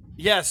on.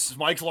 Yes,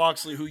 Mike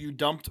Locksley, who you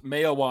dumped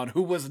Mayo on,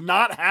 who was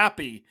not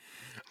happy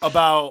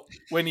about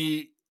when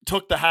he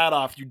took the hat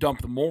off, you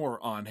dumped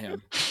more on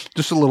him.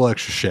 Just a little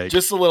extra shake.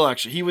 Just a little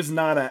extra. He was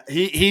not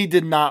he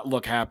did not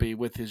look happy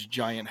with his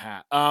giant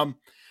hat.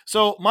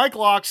 So Mike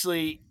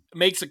Locksley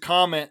makes a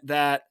comment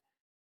that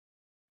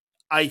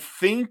I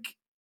think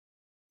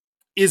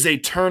is a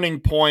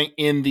turning point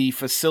in the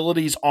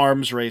facilities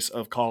arms race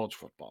of college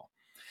football.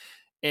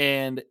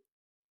 And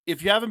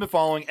if you haven't been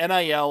following,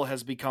 NIL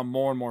has become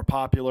more and more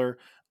popular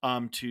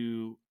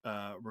to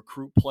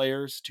recruit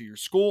players to your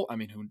school. I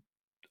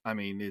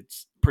mean,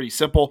 it's pretty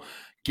simple.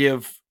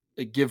 Give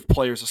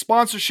players a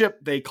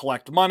sponsorship, they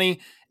collect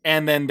money,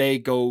 and then they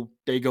go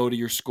to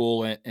your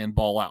school and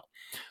ball out.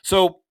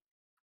 So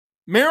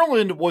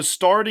Maryland was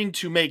starting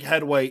to make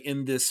headway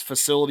in this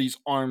facilities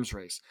arms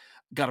race.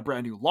 Got a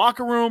brand new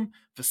locker room.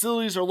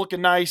 Facilities are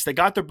looking nice. They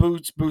got their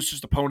boosters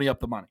to pony up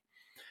the money.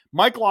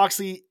 Mike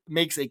Locksley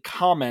makes a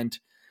comment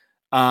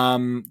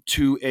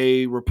to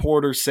a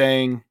reporter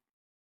saying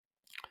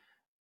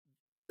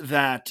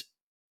that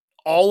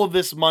all of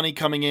this money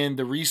coming in,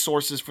 the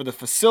resources for the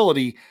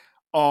facility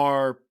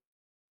are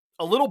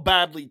a little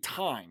badly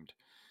timed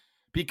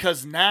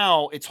because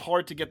now it's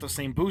hard to get those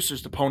same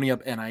boosters to pony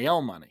up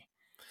NIL money.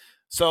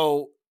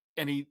 So,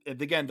 and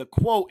again, the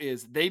quote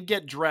is, they'd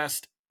get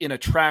dressed in a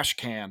trash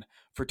can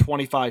for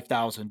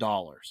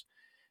 $25,000.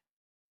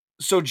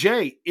 So,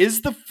 Jay,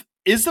 is the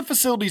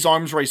facilities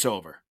arms race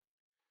over?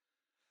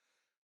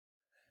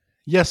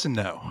 Yes and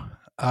no.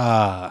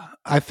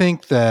 I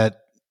think that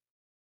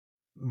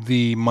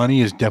the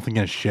money is definitely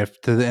going to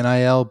shift to the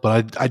NIL,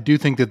 but I do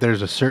think that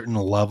there's a certain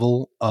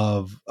level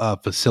of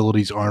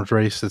facilities arms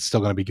race that's still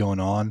going to be going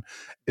on,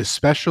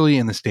 especially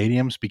in the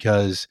stadiums,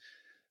 because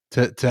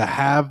to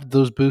have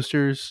those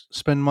boosters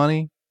spend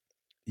money,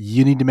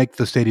 you need to make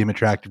the stadium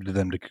attractive to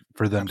them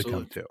for them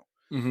Absolutely. to come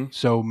to. Mm-hmm.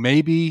 So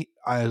maybe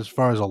as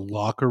far as a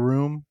locker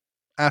room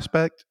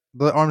aspect,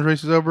 the arms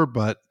race is over,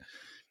 but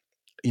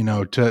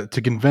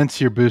to convince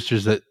your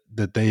boosters that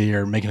they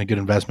are making a good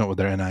investment with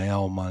their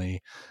NIL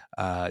money,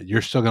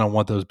 you're still going to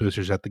want those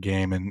boosters at the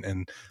game,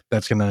 and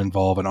that's going to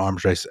involve an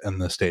arms race in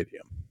the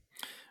stadium.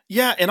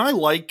 Yeah, and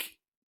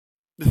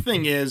the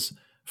thing is,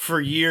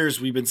 for years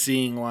we've been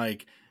seeing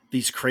like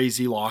these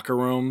crazy locker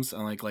rooms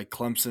and like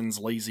Clemson's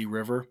Lazy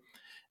River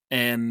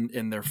and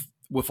their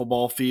wiffle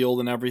ball field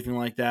and everything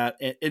like that.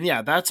 And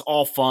yeah, that's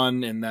all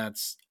fun and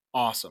that's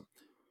awesome.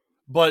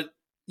 But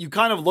you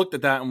kind of looked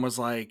at that and was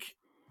like,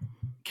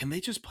 can they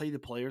just play the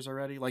players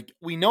already? Like,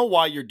 we know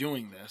why you're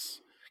doing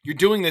this. You're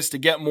doing this to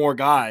get more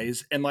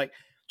guys, and like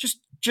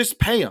just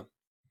pay them,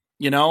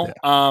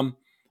 Yeah.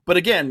 But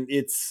again,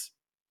 it's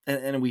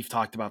and we've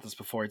talked about this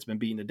before. It's been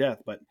beaten to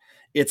death, but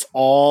it's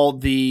all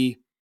the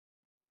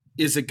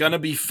is it going to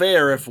be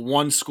fair if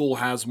one school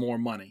has more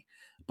money?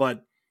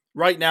 But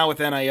right now with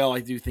NIL,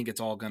 I do think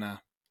it's all going to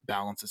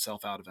balance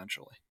itself out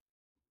eventually.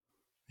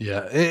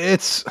 Yeah,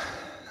 it's.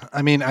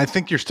 I mean, I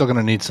think you're still going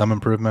to need some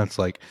improvements.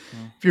 Like,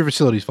 Mm. if your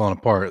facility's falling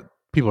apart,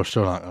 people are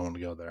still not going to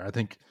go there. I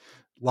think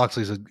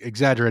Locksley's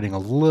exaggerating a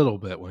little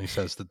bit when he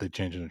says that they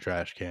change in a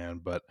trash can,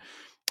 but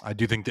I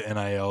do think the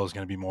NIL is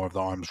going to be more of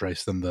the arms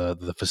race than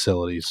the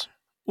facilities.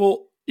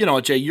 Well,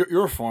 Jay,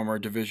 you're a former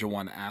Division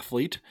I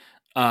athlete.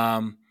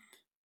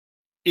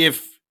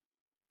 If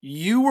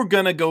you were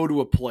going to go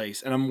to a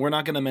place, and we're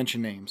not going to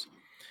mention names,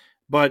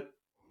 but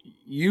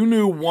you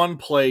knew one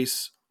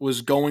place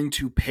was going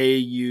to pay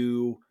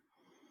you.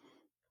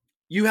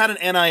 You had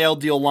an NIL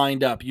deal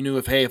lined up. You knew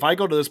if I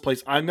go to this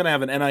place, I'm going to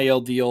have an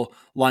NIL deal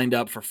lined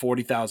up for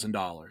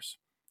 $40,000.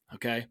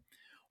 Okay.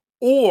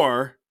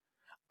 Or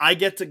I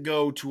get to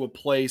go to a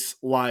place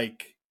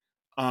like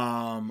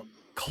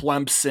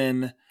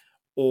Clemson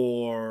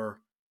or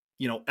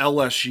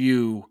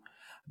LSU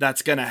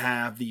that's going to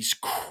have these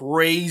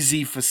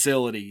crazy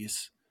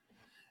facilities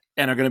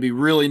and are going to be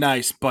really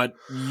nice, but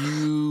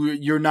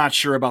you're not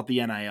sure about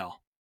the NIL.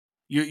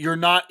 You're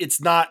not. It's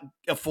not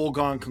a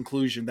foregone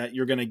conclusion that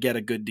you're going to get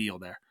a good deal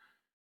there.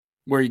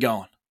 Where are you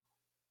going?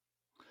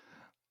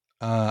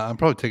 I'm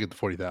probably taking the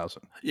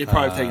 40,000. You're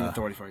probably taking the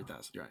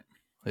 40,000, right?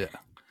 Yeah,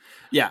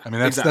 Yeah, I mean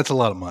that's exactly. a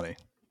lot of money.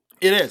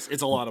 It is.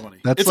 It's a lot of money.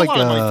 That's It's a lot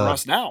of money for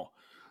us now,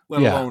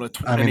 let yeah. alone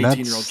I an mean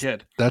 18-year-old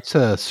kid. that's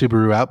a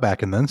Subaru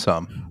Outback and then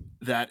some.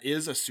 That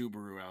is a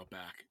Subaru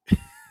Outback.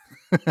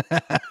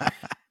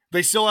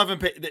 They still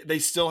haven't paid. They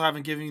still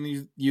haven't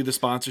given you the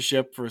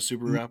sponsorship for a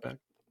Subaru Outback.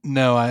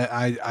 No,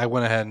 I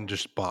went ahead and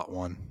just bought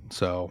one.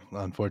 So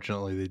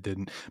unfortunately they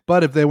didn't.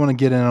 But if they want to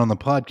get in on the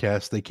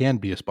podcast, they can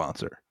be a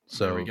sponsor.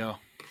 So There we go.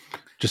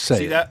 just say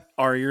See it. that?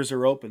 Our ears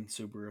are open,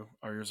 Subaru.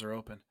 Our ears are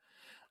open.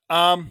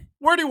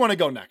 Where do you want to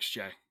go next,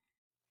 Jay?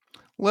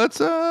 Let's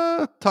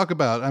talk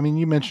about. I mean,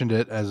 you mentioned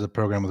it as a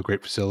program with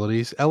great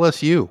facilities.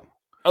 LSU.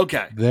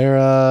 Okay.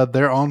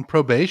 They're on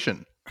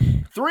probation.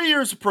 3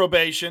 years of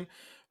probation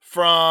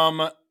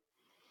from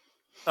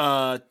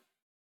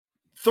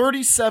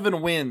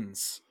 37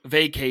 wins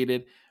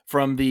vacated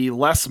from the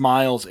Les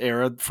Miles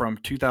era from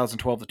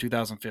 2012 to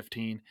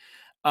 2015.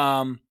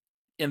 And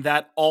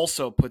that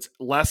also puts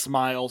Les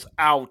Miles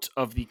out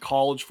of the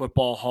College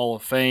Football Hall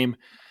of Fame.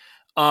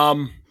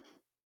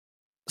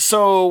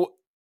 So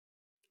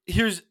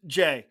here's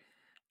Jay.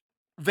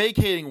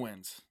 Vacating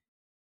wins.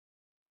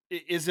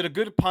 Is it a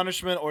good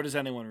punishment or does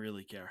anyone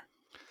really care?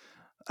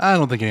 I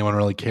don't think anyone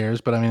really cares,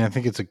 but I mean, I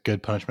think it's a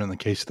good punishment in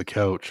the case of the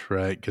coach,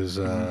 right? Because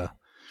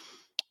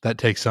that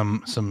takes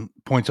some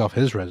points off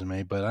his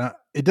resume, but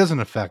it doesn't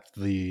affect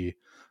the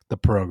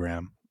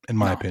program, in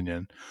my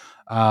opinion.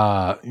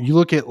 You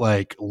look at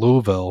like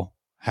Louisville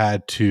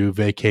had to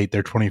vacate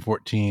their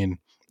 2014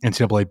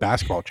 NCAA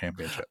basketball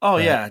championship. Oh,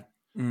 right? yeah.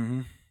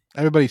 Mm-hmm.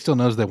 Everybody still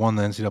knows they won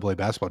the NCAA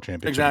basketball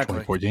championship Exactly.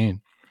 in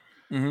 2014.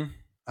 Mm-hmm.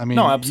 I mean,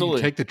 No, you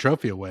absolutely. can take the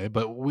trophy away,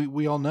 but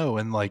we all know,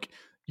 and like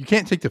you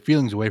can't take the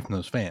feelings away from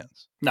those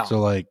fans. No. So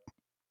like,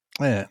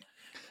 yeah,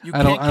 You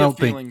I can't don't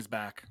give feelings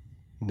back.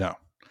 No,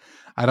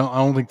 I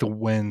don't think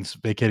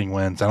vacating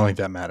wins. I don't think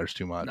that matters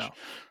too much. No.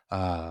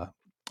 I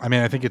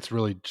mean, I think it's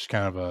really just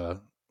kind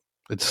of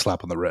it's a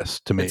slap on the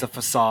wrist to me. It's a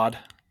facade.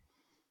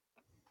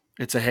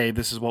 It's a hey,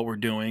 this is what we're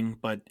doing,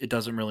 but it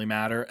doesn't really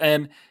matter.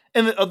 And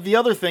the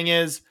other thing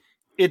is,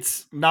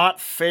 it's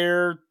not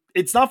fair.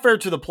 It's not fair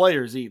to the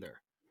players either.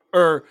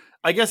 Or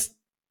I guess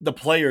the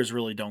players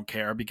really don't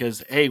care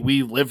because hey,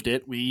 we lived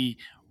it. We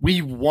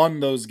won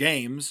those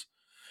games,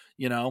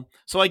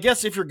 So I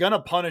guess if you're gonna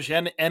punish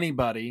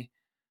anybody,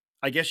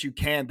 I guess you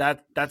can.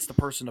 That's the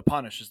person to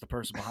punish is the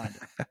person behind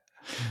it.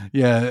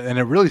 Yeah, and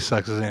it really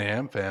sucks as an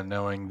A&M fan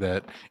knowing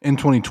that in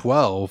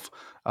 2012,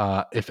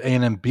 if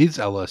A&M beats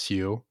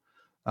LSU,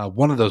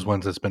 one of those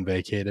ones that's been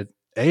vacated,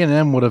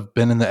 A&M would have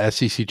been in the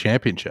SEC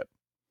championship.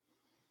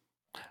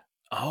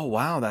 Oh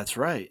wow, that's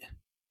right.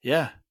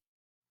 Yeah.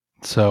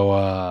 So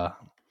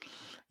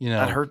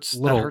That hurts.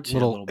 That hurts you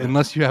a little bit.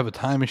 Unless you have a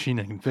time machine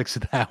that can fix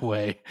it that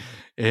way,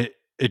 it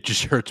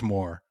just hurts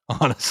more,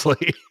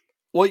 honestly.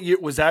 What year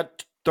was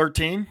that?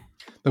 13?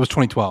 That was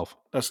 2012.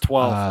 That's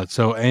 12.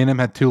 So A&M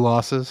had 2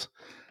 losses.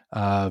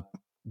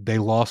 They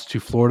lost to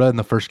Florida in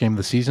the first game of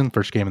the season,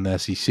 first game in the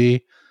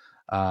SEC.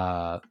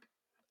 And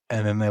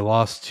then they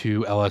lost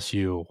to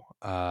LSU.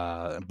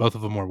 Both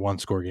of them were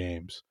 1-score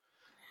games.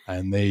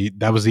 And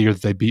that was the year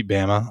that they beat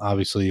Bama.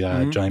 Obviously,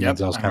 Johnny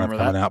Manziel's kind of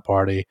coming out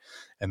party,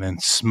 and then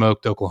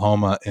smoked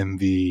Oklahoma in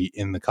the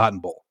Cotton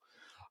Bowl.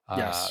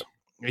 Yes.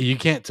 You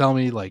can't tell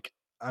me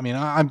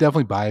I'm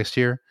definitely biased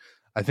here.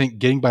 I think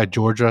getting by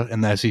Georgia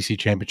in the SEC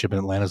championship in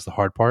Atlanta is the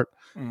hard part.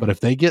 But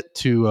if they get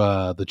to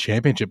the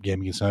championship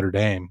game against Notre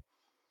Dame,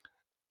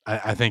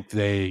 I think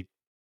they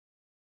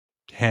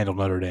handle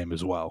Notre Dame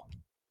as well.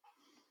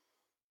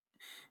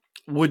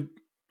 Would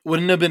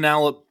Wouldn't it have been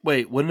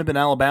Wouldn't it have been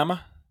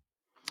Alabama?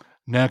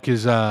 No,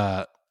 because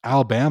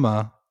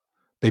Alabama,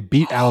 they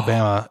beat Oh,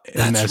 Alabama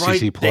in that's right.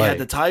 SEC They had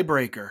play. the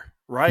tiebreaker.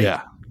 Right.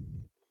 Yeah.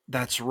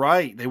 That's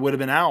right. They would have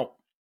been out.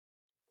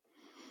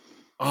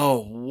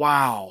 Oh,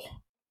 wow.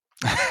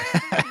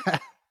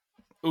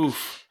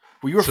 Oof.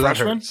 Were you a So that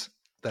freshman? hurts.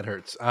 That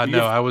hurts. Were you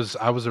No, a, I was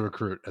a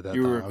recruit at that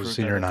you were a time. I was a recruit at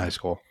senior in that high time?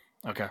 school.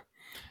 Okay.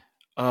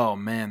 Oh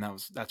man,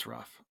 that's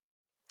rough.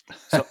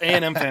 So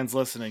A&M fans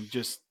listening,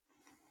 just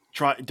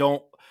try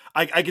don't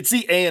I could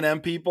see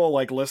A&M people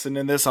like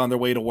listening to this on their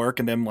way to work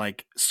and them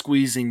like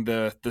squeezing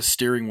the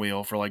steering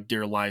wheel for like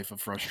dear life of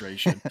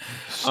frustration. Of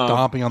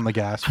Stomping on the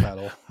gas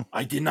pedal.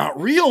 I did not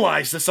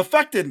realize this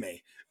affected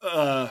me.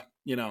 All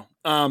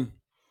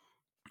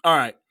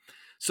right.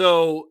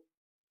 So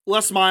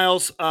Les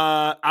Miles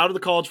out of the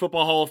College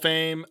Football Hall of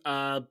Fame.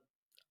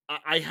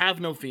 I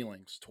have no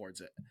feelings towards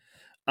it.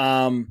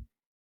 Um,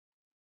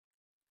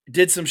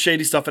 did some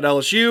shady stuff at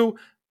LSU,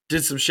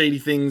 did some shady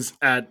things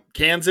at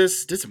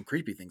Kansas, did some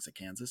creepy things at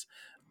Kansas.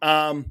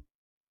 Um,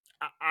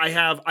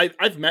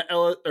 I've met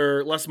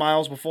Les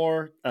Miles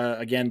before.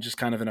 Again, just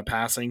kind of in a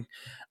passing.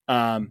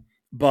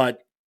 But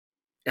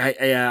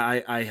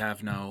I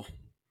have no.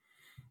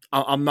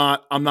 I'm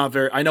not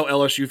very. I know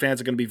LSU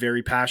fans are going to be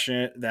very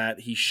passionate that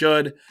he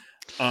should.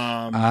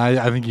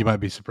 I think you might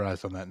be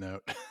surprised on that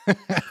note.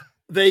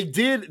 They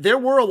did. There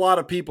were a lot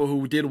of people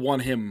who did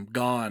want him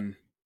gone,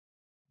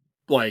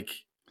 like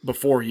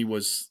before he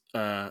was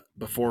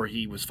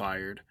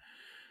fired.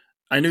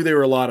 I knew there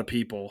were a lot of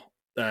people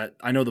that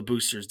I know the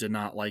boosters did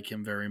not like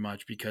him very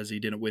much because he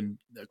didn't win,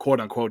 quote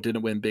unquote,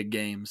 didn't win big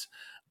games.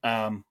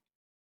 Um,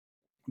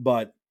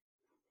 but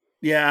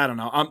yeah, I don't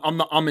know.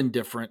 I'm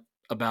indifferent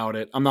about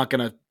it. I'm not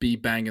gonna be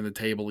banging the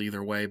table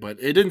either way. But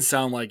it didn't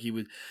sound like he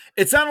was.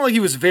 It sounded like he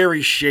was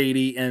very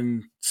shady,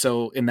 and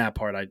so in that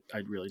part, I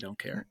really don't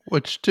care.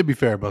 Which, to be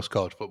fair, most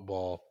college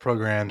football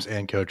programs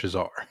and coaches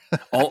are.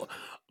 All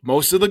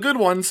most of the good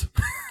ones.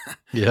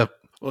 Yep.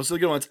 Most of the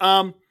good ones.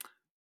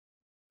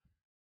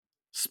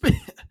 Spe-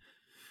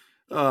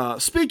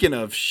 Speaking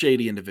of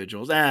shady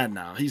individuals,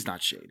 no, he's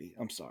not shady.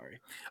 I'm sorry.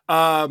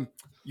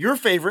 Your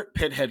favorite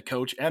Pitt head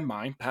coach and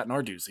mine, Pat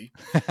Narduzzi,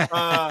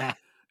 uh,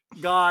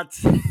 got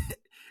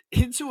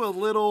into a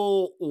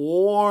little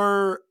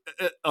war,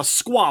 a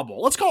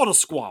squabble. Let's call it a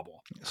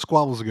squabble.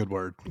 Squabble's a good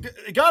word.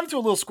 Got into a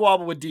little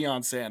squabble with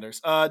Deion Sanders.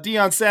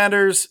 Deion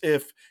Sanders,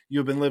 if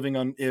you've been living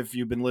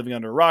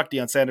under a rock,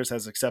 Deion Sanders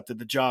has accepted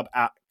the job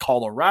at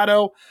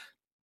Colorado.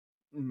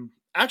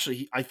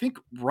 Actually, I think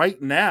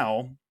right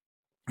now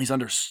he's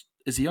under.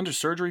 Is he under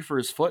surgery for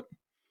his foot?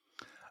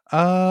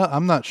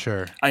 I'm not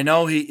sure. I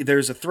know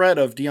there's a threat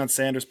of Deion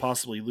Sanders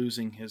possibly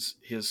losing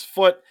his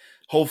foot.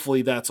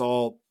 Hopefully that's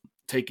all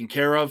taken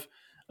care of.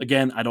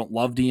 Again, I don't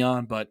love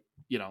Deion, but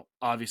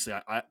obviously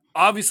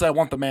I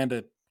want the man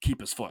to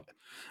keep his foot.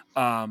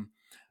 Um,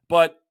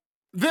 but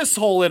this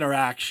whole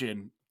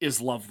interaction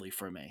is lovely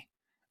for me.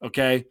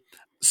 Okay.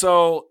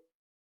 So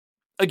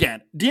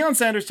again, Deion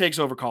Sanders takes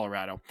over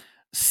Colorado.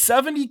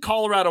 70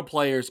 Colorado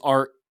players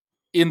are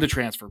in the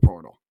transfer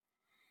portal.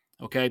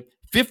 Okay.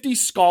 50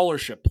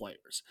 scholarship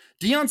players.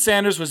 Deion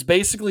Sanders was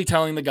basically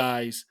telling the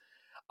guys,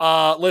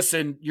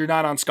 listen, you're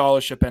not on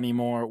scholarship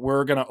anymore.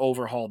 We're going to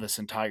overhaul this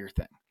entire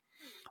thing.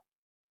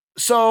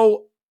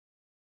 So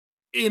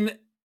in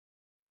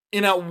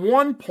at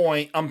one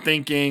point, I'm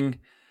thinking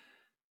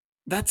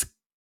that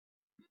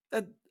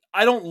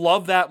I don't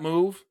love that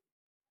move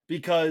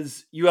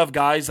because you have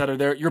guys that are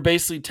there. You're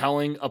basically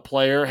telling a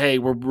player, hey,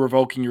 we're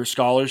revoking your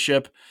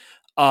scholarship.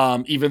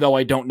 Even though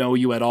I don't know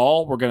you at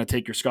all, we're going to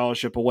take your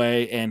scholarship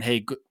away and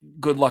hey,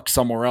 good luck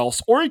somewhere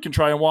else, or you can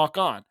try and walk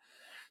on.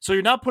 So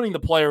you're not putting the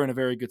player in a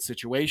very good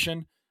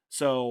situation.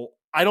 So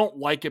I don't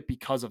like it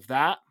because of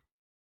that.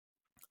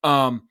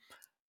 Um,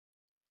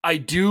 I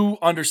do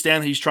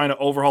understand that he's trying to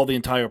overhaul the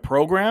entire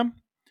program,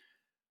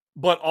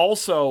 but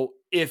also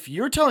if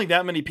you're telling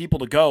that many people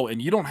to go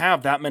and you don't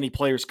have that many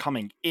players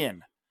coming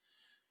in,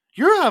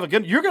 you're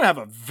going to have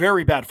a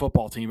very bad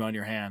football team on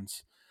your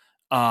hands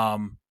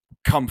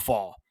come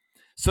fall.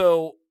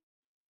 So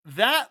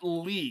that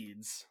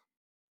leads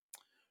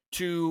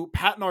to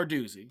Pat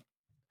Narduzzi,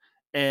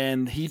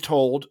 and he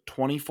told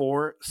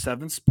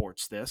 24/7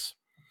 Sports this.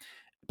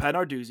 Pat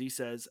Narduzzi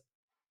says,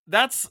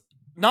 that's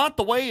not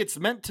the way it's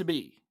meant to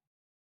be.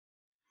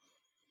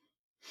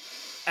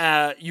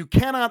 You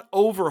cannot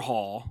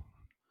overhaul,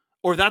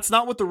 or that's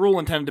not what the rule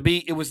intended to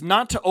be. It was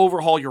not to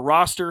overhaul your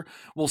roster.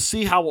 We'll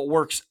see how it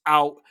works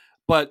out.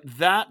 But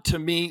that to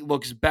me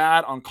looks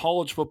bad on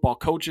college football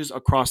coaches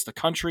across the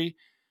country.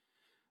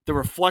 The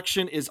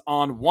reflection is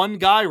on one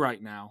guy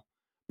right now.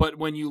 But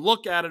when you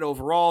look at it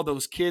overall,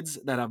 those kids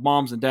that have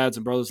moms and dads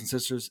and brothers and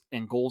sisters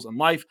and goals in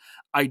life,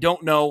 I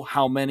don't know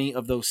how many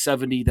of those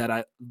 70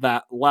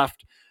 that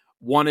left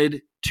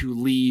wanted to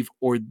leave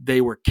or they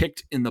were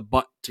kicked in the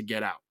butt to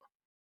get out.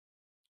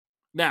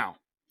 Now,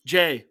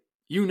 Jay,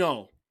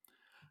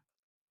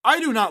 I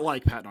do not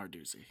like Pat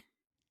Narduzzi.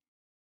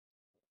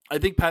 I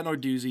think Pat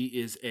Narduzzi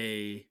is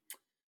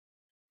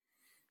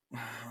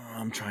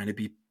I'm trying to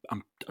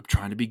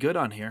be good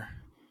on here.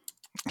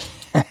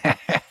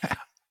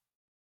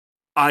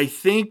 I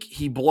think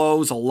he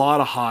blows a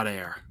lot of hot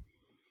air.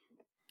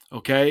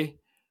 Okay?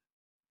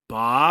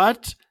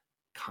 But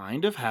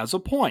kind of has a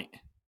point.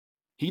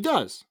 He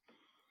does.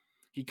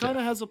 He kind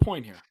of has a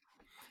point here.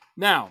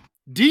 Now,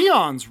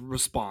 Deion's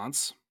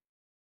response,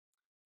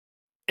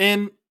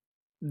 and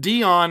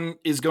Deion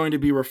is going to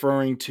be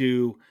referring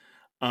to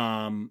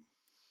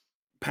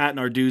Pat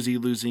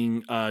Narduzzi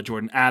losing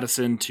Jordan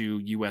Addison to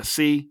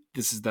USC.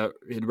 This is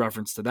in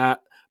reference to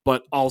that,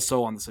 but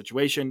also on the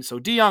situation. So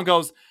Deion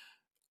goes,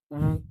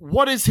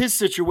 what is his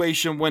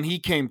situation when he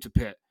came to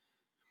Pitt?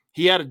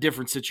 He had a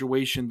different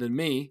situation than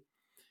me.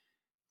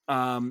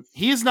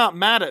 He is not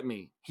mad at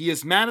me. He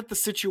is mad at the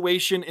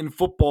situation in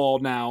football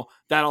now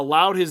that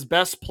allowed his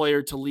best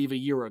player to leave a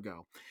year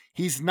ago.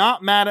 He's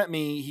not mad at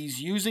me.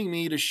 He's using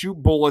me to shoot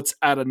bullets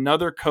at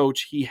another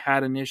coach he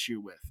had an issue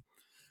with.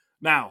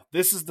 Now,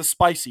 this is the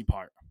spicy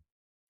part.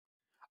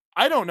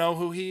 I don't know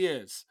who he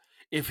is.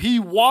 If he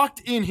walked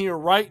in here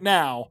right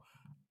now,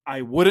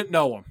 I wouldn't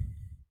know him.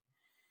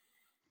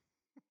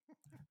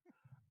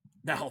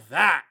 Now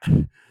that.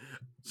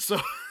 So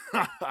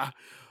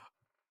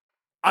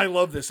I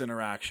love this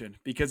interaction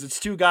because it's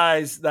two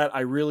guys that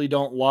I really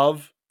don't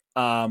love.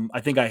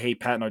 I think I hate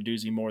Pat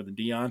Narduzzi more than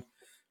Deion.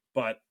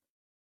 But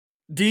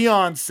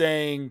Deion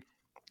saying,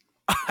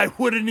 I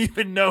wouldn't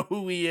even know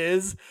who he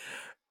is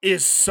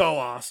so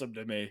awesome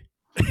to me.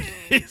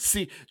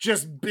 See,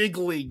 just big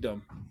leagued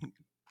him.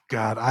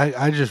 God,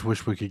 I just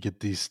wish we could get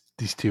these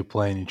two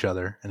playing each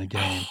other in a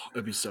game.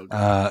 It'd be so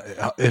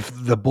good. If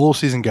the bowl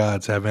season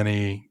gods have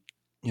any,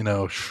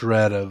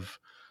 shred of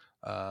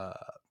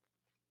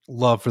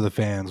love for the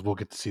fans, we'll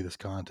get to see this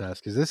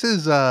contest because this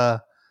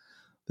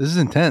is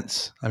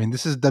intense. I mean,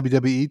 this is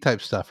WWE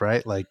type stuff,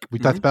 right? Like we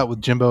talked about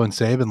with Jimbo and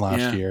Saban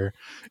last year,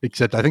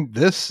 except I think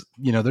this,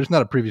 there's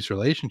not a previous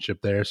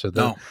relationship there. So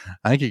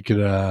I think it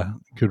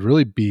could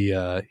really be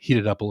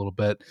heated up a little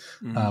bit.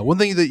 One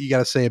thing that you got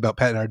to say about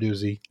Pat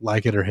Narduzzi,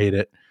 like it or hate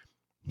it,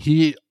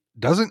 he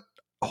doesn't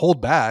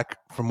hold back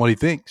from what he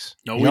thinks.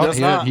 No, he does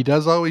not. He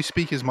does always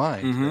speak his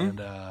mind.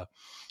 And,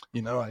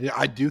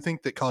 I do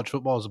think that college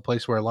football is a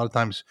place where a lot of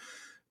times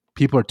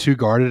people are too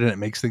guarded and it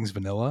makes things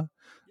vanilla.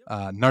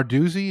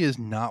 Narduzzi is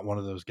not one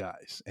of those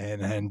guys,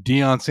 and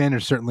Deion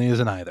Sanders certainly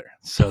isn't either.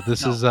 So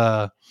this is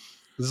a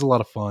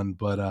lot of fun,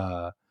 but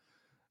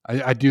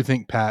I do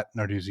think Pat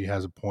Narduzzi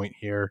has a point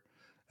here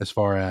as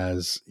far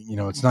as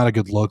it's not a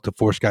good look to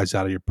force guys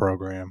out of your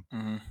program.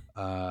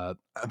 At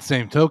the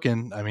same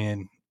token, I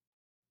mean,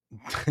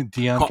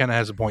 Deion kind of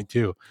has a point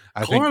too.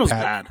 I Colorado's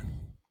think bad.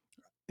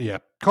 Yeah,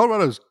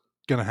 Colorado's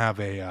gonna have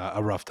a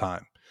rough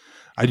time.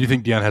 I do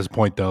think Deion has a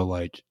point though.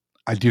 Like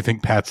I do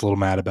think Pat's a little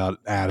mad about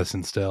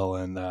Addison still,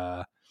 and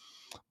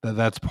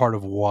that's part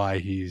of why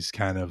he's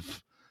kind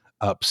of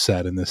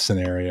upset in this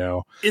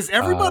scenario. Is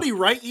everybody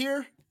right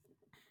here?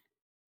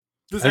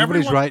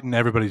 Everybody's right and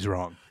everybody's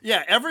wrong.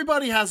 Yeah,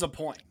 everybody has a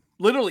point.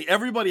 Literally,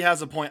 everybody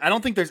has a point. I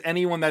don't think there's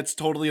anyone that's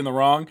totally in the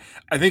wrong.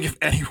 I think if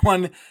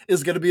anyone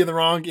is going to be in the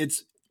wrong,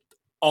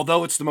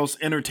 although it's the most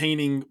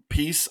entertaining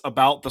piece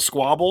about the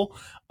squabble,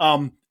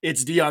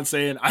 it's Deion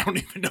saying, I don't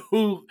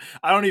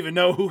even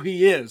know who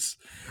he is.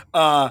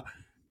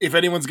 If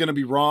anyone's going to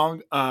be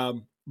wrong.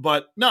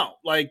 But no,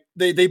 like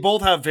they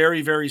both have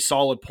very, very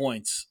solid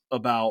points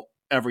about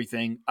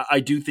everything. I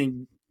do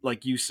think,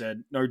 like you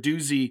said,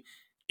 Narduzzi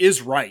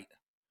is right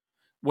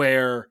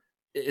where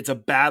it's a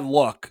bad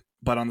look,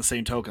 but on the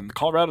same token,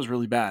 Colorado's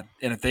really bad.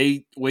 And if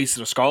they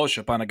wasted a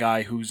scholarship on a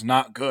guy who's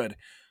not good,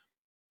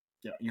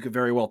 you could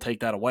very well take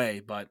that away,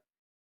 but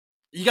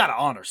you got to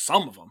honor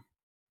some of them,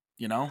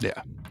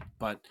 Yeah.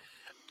 But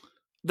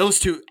those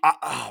two,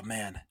 oh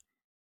man,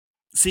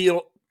 see,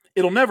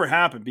 it'll never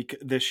happen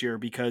this year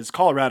because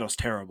Colorado's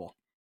terrible.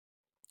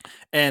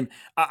 And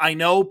I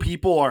know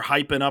people are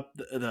hyping up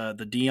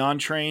the Deion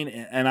train,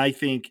 and I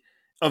think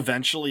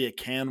eventually it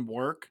can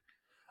work.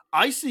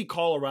 I see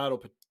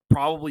Colorado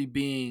probably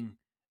being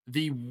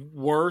the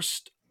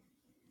worst.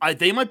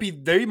 They might be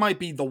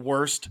the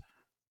worst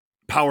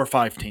Power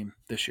 5 team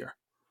this year.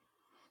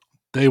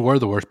 They were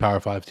the worst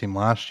Power 5 team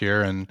last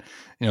year, and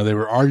they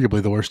were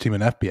arguably the worst team in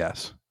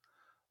FBS.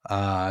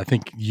 I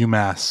think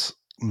UMass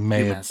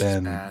may have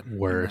been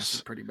worse. UMass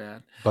is pretty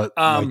bad, but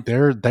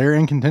they're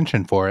in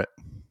contention for it.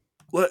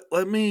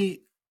 Let me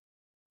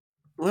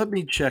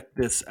check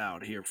this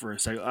out here for a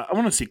second. I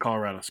want to see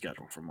Colorado's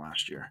schedule from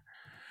last year.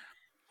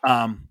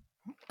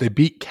 They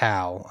beat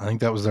Cal. I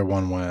think that was their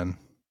one win.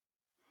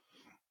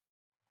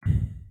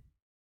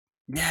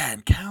 Yeah,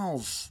 and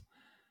Cal's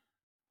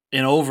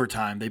in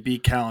overtime. They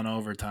beat Cal in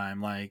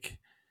overtime. Like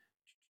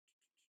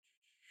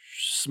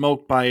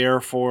smoked by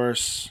Air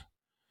Force.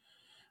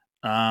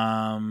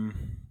 Got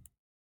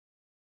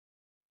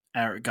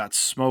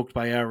smoked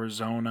by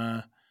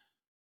Arizona.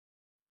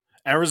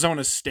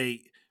 Arizona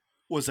State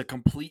was a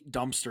complete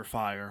dumpster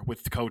fire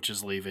with the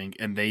coaches leaving,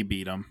 and they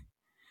beat them.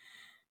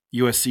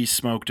 USC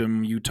smoked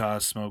them. Utah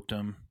smoked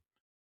them.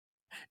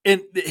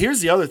 And here's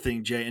the other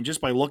thing, Jay, and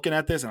just by looking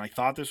at this, and I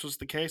thought this was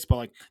the case, but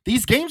like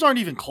these games aren't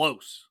even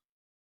close.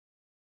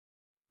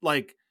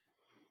 Like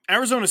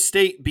Arizona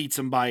State beats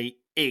them by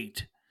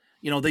 8.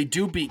 They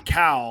do beat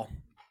Cal.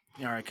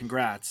 All right,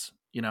 congrats.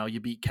 You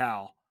beat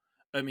Cal.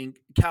 I mean,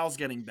 Cal's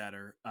getting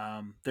better.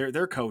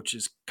 Their coach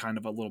is kind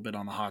of a little bit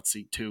on the hot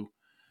seat too,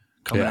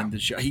 coming Yeah. in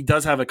this year. He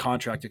does have a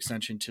contract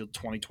extension till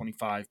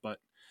 2025, but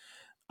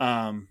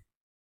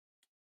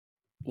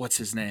what's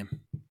his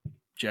name?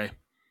 Jay,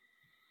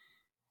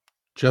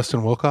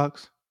 Justin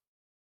Wilcox?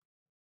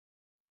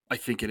 I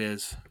think it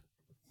is.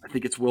 I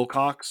think it's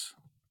Wilcox.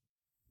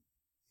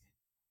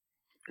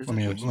 Is Let it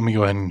me Justin?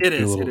 go ahead and It do a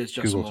is. It little is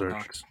Justin Google search.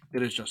 Wilcox.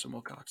 It is Justin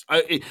Wilcox.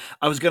 I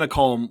was gonna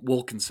call him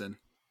Wilkinson,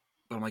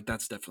 but I'm like,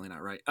 that's definitely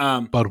not right.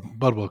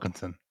 Bud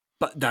Wilkinson.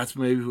 But that's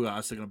maybe who I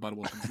was thinking of, Bud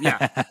Wilkinson.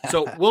 Yeah.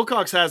 So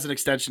Wilcox has an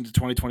extension to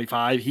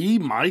 2025. He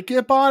might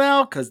get bought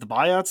out because the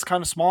buyout's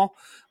kind of small.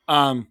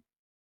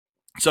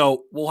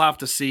 So we'll have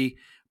to see.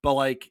 But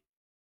like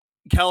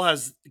Kyle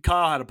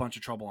had a bunch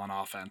of trouble on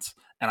offense,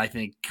 and I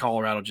think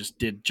Colorado just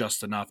did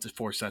just enough to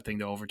force that thing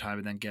to overtime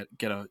and then get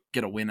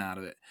a win out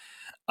of it.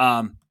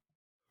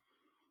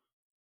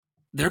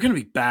 They're going to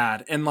be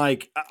bad, and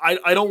like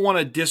I don't want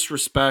to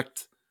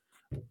disrespect.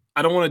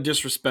 I don't want to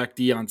disrespect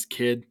Deion's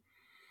kid,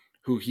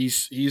 who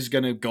he's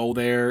going to go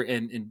there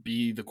and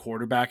be the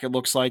quarterback, it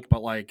looks like.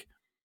 But like,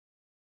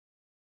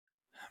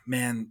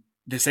 man,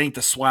 this ain't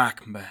the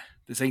SWAC, man.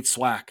 This ain't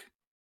SWAC,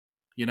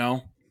 you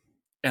know?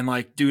 And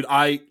like, dude,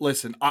 I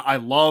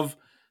love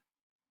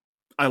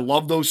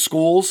those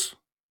schools.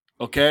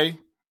 Okay.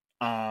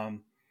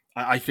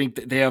 I think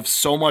that they have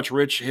so much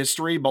rich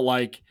history, but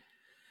like,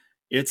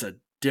 it's a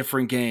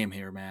different game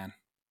here, man.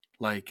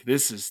 Like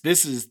this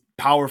is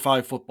Power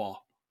 5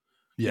 football.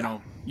 Yeah.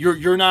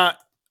 You're not,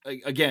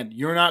 again,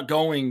 you're not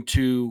going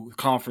to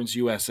Conference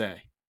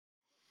USA.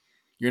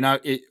 You're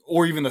not,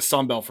 or even the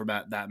Sun Belt for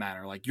that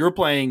matter. Like you're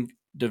playing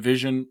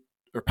Division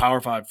or Power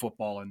 5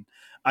 football, and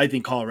I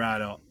think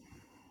Colorado,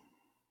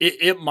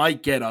 it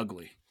might get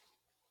ugly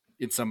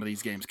in some of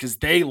these games because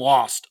they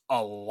lost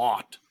a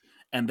lot,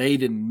 and they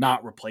did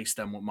not replace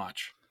them with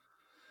much.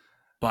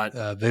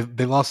 But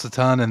they lost a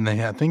ton, and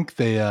I think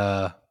they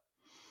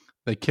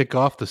kick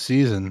off the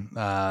season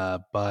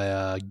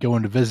by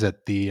going to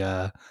visit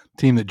the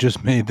team that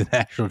just made the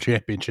national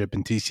championship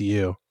in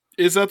TCU.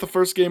 is that the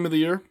first game of the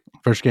year?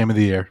 First game of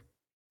the year.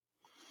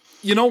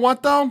 You know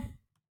what, though?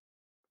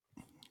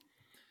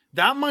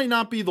 That might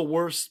not be the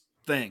worst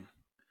thing.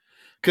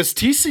 Because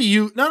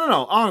TCU,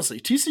 no. Honestly,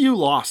 TCU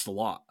lost a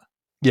lot.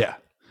 Yeah.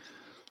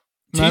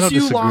 No,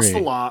 TCU lost a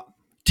lot.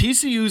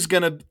 TCU's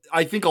going to,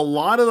 I think a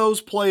lot of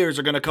those players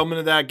are going to come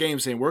into that game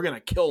saying, we're going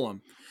to kill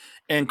them.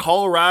 And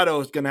Colorado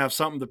is going to have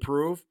something to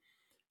prove.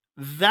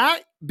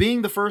 That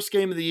being the first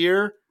game of the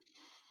year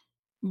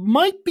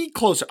might be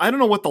closer. I don't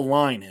know what the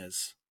line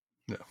is.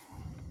 Yeah.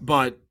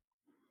 But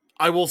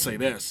I will say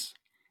this.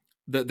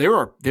 That there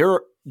are,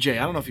 Jay,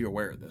 I don't know if you're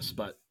aware of this,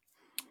 but,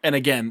 and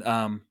again,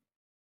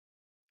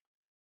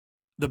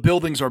 the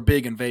buildings are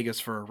big in Vegas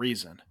for a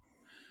reason.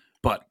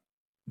 But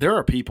there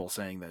are people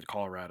saying that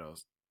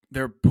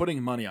they're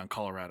putting money on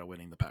Colorado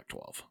winning the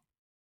Pac-12.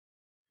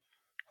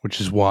 Which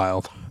is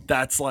wild.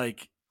 That's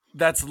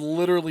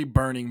literally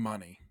burning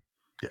money.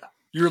 Yeah.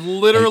 You're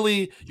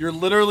literally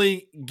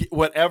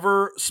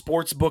whatever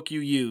sports book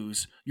you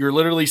use, you're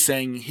literally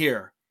saying,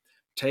 here,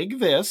 take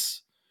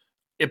this.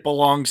 It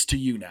belongs to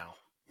you now,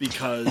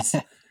 because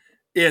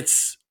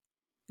it's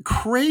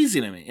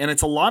crazy to me. And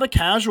it's a lot of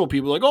casual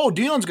people like, oh,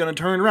 Deion's going to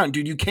turn it around.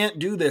 Dude, you can't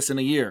do this in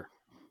a year.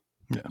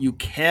 Yeah. You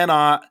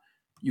cannot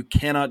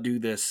do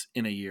this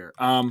in a year.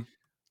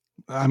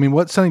 I mean,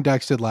 what Sonny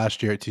Dykes did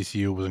last year at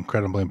TCU was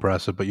incredibly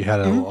impressive, but you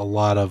had a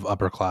lot of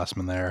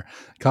upperclassmen there.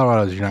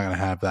 Colorado, you're not going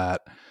to have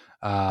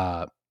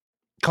that.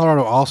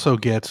 Colorado also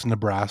gets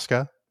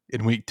Nebraska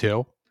in week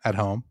 2 at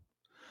home.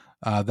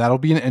 That'll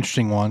be an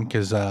interesting one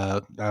because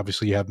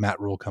obviously you have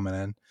Matt Rule coming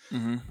in.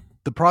 Mm-hmm.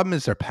 The problem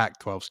is their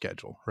Pac-12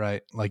 schedule,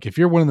 right? Like if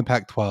you're winning the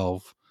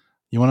Pac-12,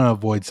 you want to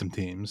avoid some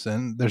teams,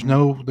 and there's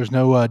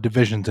no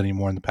divisions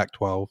anymore in the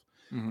Pac-12.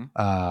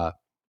 Mm-hmm.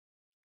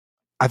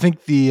 I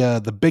think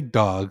the big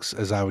dogs,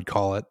 as I would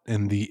call it,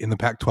 in the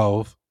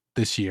Pac-12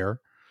 this year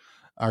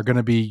are going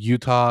to be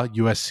Utah,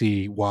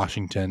 USC,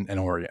 Washington, and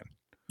Oregon.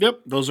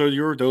 Yep, those are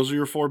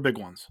your 4 big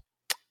ones.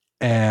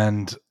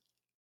 And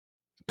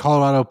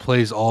Colorado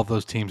plays all of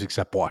those teams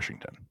except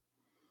Washington.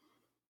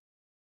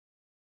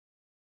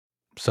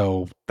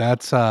 So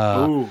that's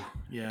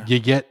yeah. You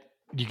get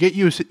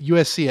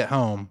USC at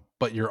home,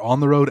 but you're on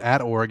the road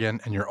at Oregon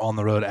and you're on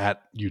the road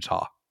at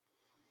Utah.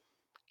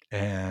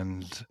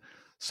 And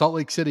Salt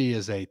Lake City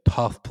is a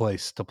tough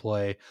place to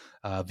play.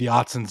 The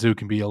Autzen Zoo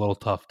can be a little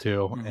tough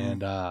too. Mm-hmm.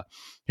 And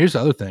here's the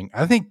other thing.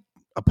 I think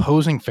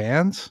opposing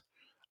fans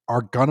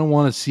are gonna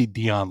want to see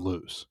Deion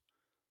lose.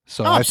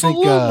 So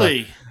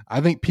absolutely. I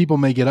think people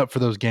may get up for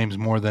those games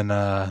more than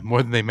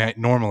they might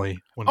normally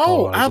when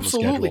Colorado's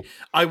absolutely. on the schedule.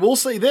 I will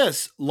say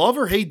this: love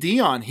or hate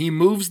Deion, he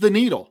moves the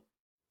needle.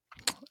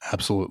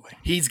 Absolutely.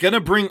 He's going to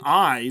bring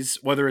eyes,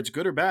 whether it's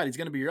good or bad. He's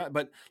going to be your eye.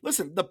 But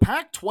listen, the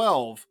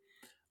Pac-12,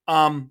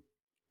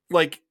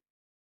 like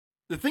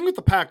the thing with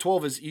the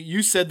Pac-12 is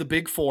you said the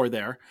big 4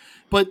 there,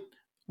 but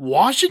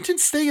Washington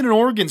State and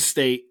Oregon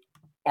State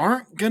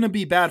aren't going to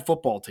be bad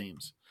football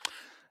teams.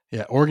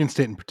 Yeah, Oregon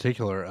State in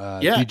particular.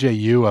 Yeah.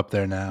 DJU up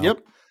there now.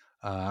 Yep.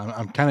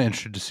 I'm kind of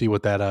interested to see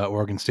what that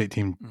Oregon State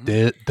team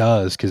Mm-hmm.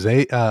 does, because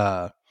they,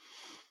 I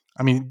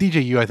mean,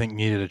 DJU I think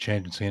needed a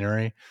change in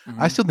scenery. I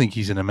Mm-hmm. still think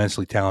he's an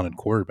immensely talented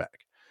quarterback.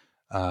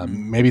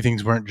 Mm-hmm. Maybe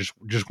things weren't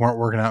just weren't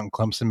working out in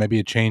Clemson. Maybe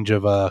a change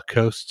of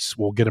coasts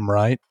will get him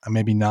right.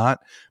 Maybe not,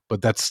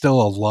 but that's still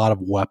a lot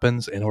of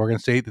weapons in Oregon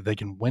State that they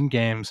can win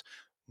games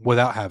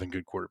without having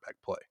good quarterback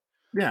play.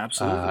 Yeah,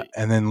 absolutely.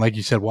 And then, like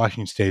you said,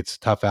 Washington State's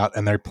tough out,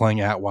 and they're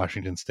playing at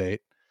Washington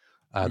State.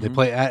 They Mm-hmm.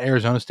 play at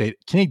Arizona State.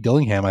 Kenny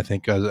Dillingham, I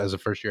think, as a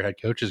first-year head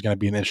coach, is going to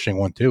be an interesting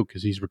one too,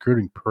 because he's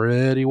recruiting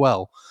pretty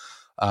well.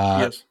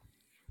 Yes.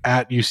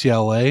 At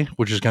UCLA,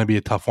 which is going to be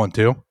a tough one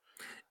too.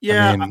 I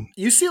Yeah, mean,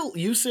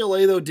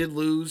 UCLA though did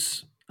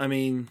lose. I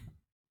mean,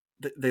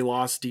 they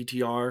lost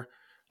DTR.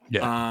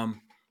 yeah,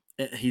 Um,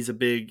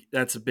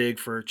 that's a big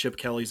for Chip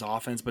Kelly's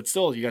offense, but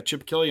still, you got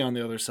Chip Kelly on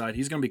the other side.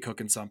 He's going to be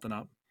cooking something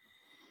up.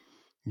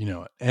 you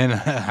know it. And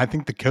I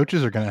think the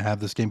coaches are going to have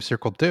this game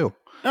circled too,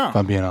 if Oh,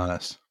 I'm being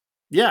honest.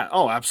 yeah.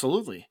 Oh,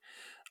 absolutely.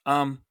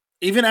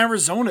 Even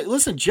Arizona.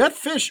 Listen, Jet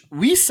Fish.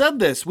 We said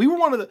this. We were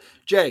one of the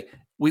Jay.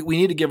 We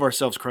need to give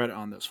ourselves credit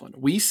on this one.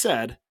 We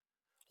said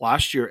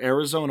last year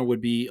Arizona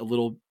would be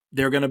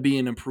they're going to be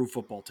an improved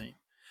football team.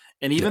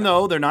 And even Yeah.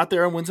 though they're not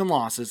there in wins and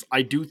losses,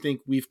 I do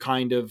think we've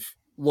kind of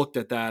looked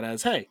at that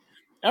as, hey,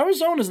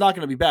 Arizona is not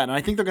going to be bad. And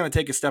I think they're going to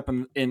take a step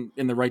in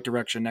the right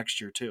direction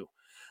next year too.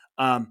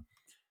 Um,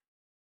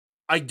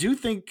 I do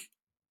think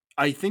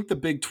the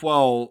Big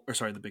 12,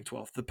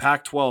 the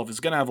Pac 12 is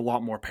going to have a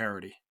lot more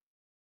parity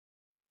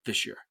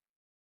this year.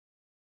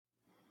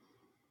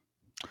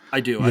 I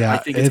do. I Yeah,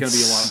 think it's going to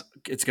be a lot.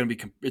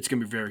 It's going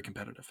to be very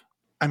competitive.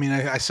 I mean,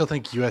 I still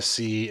think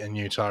USC and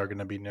Utah are going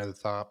to be near the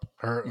top,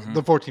 or Mm-hmm.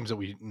 the four teams that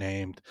we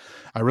named.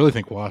 I really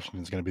think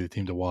Washington's going to be the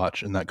team to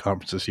watch in that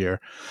conference this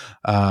year.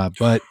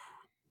 But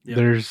Yep.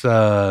 there's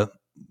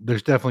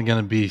definitely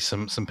going to be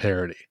some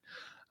parity.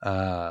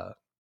 I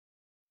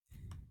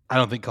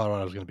don't think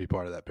Colorado's going to be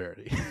part of that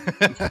parity.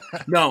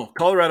 No,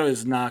 Colorado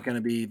is not going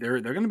to be.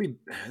 They're going to be.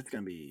 It's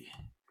going to be.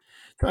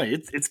 Tell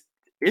you,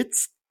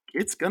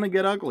 it's going to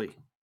get ugly.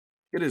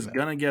 It is Yeah.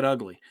 going to get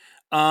ugly.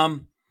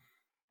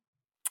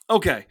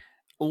 Okay,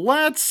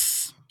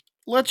 let's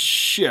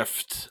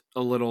shift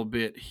a little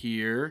bit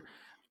here.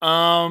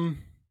 All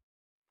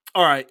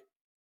right,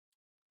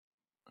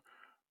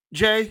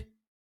 Jay,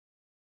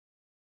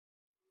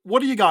 what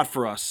do you got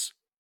for us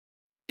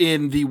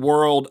in the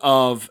world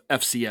of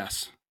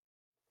FCS?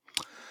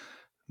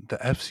 The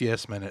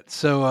FCS Minute.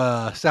 So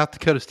South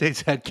Dakota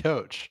State's head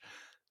coach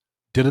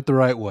did it the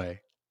right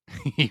way.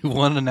 He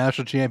won a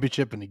national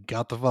championship and he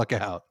got the fuck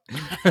out.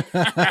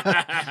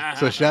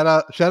 So shout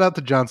out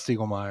to John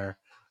Stiegelmeier.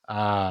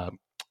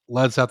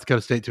 Led South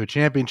Dakota State to a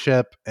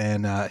championship,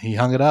 and he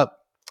hung it up.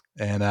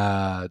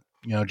 And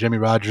Jimmy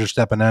Rogers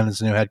stepping in as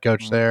the new head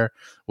coach there.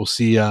 We'll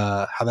see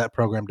how that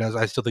program does.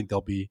 I still think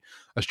they'll be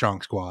a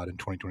strong squad in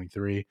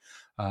 2023.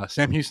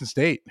 Sam Houston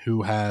State,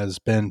 who has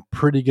been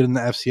pretty good in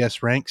the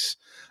FCS ranks.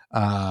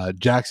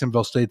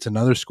 Jacksonville State's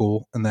another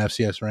school in the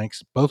FCS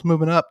ranks, both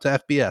moving up to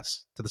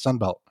FBS, to the Sun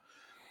Belt.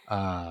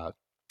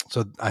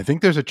 So I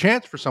think there's a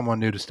chance for someone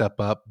new to step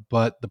up,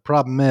 but the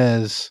problem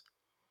is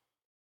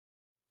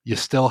you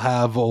still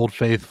have Old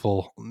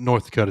Faithful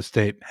North Dakota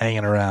State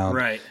hanging around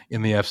Right.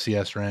 in the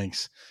FCS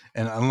ranks.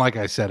 And like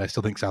I said, I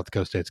still think South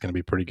Dakota State's going to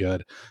be pretty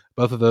good.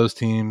 Both of those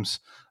teams.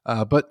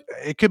 But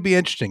it could be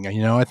interesting.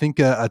 I think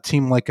a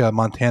team like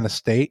Montana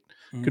State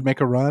could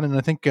make a run. And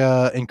I think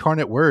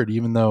Incarnate Word,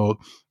 even though,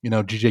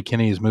 GJ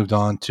Kinney has moved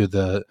on to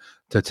the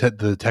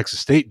Texas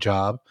State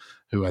job,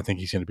 who I think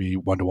he's going to be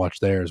one to watch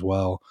there as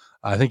well.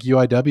 I think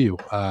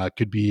UIW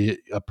could be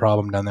a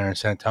problem down there in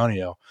San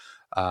Antonio.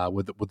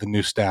 With the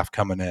new staff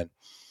coming in.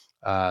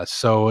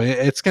 So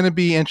it's going to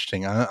be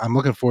interesting. I'm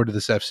looking forward to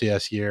this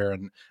FCS year,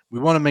 and we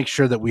want to make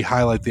sure that we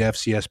highlight the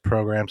FCS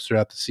programs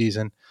throughout the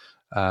season.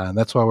 And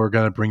that's why we're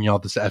going to bring you all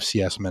this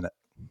FCS Minute.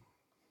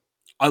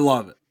 I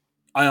love it.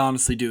 I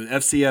honestly do.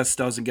 FCS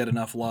doesn't get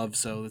enough love,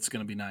 so it's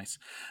going to be nice.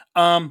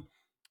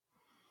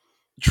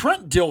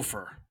 Trent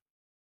Dilfer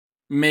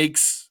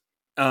makes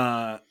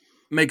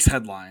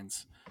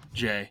headlines,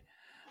 Jay.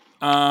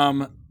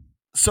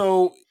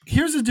 So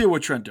here's the deal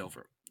with Trent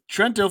Dilfer.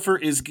 Trent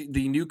Dilfer is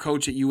the new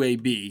coach at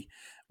UAB,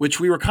 which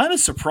we were kind of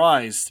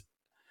surprised.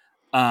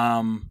 They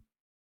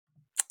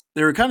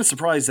were kind of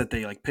surprised that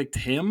they picked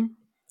him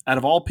out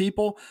of all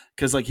people,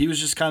 because he was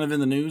just kind of in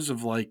the news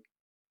of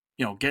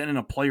getting in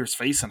a player's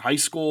face in high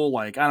school.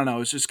 I don't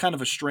know. It's just kind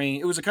of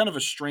it was a kind of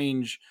a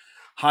strange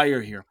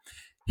hire here.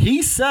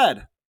 He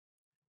said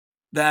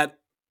that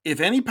if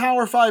any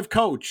Power 5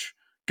 coach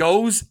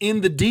goes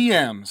in the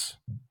DMs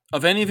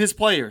of any of his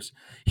players,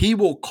 he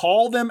will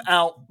call them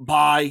out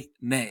by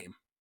name.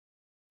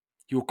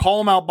 He will call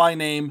them out by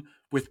name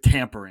with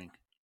tampering.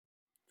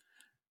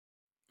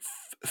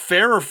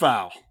 Fair or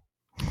foul?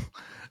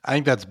 I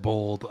think that's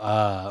bold.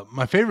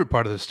 My favorite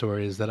part of the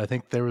story is that I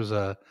think there was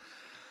a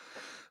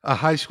a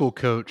high school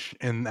coach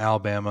in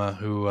Alabama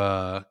who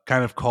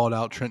kind of called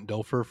out Trent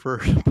Dilfer for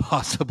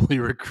possibly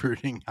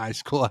recruiting high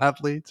school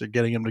athletes or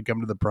getting him to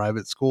come to the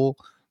private school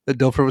that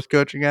Dilfer was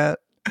coaching at.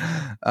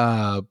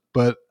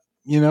 But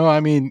I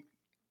mean,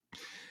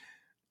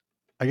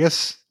 I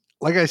guess,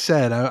 like I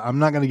said, I'm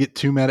not going to get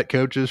too mad at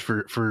coaches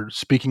for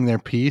speaking their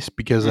piece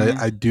because Mm-hmm.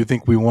 I do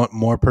think we want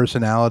more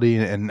personality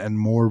and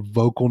more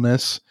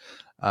vocalness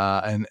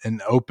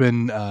and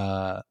open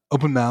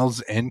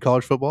mouths in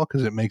college football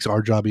because it makes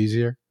our job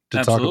easier to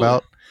talk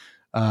Absolutely.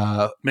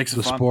 about Makes it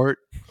the fun. sport.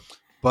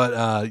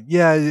 But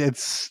yeah,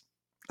 it's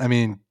I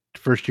mean,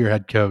 first year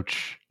head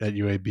coach at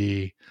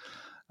UAB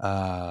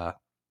uh,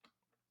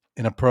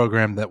 in a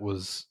program that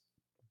was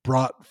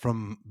brought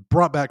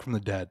back from the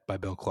dead by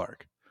Bill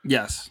Clark.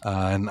 Yes.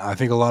 And I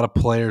think a lot of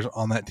players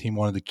on that team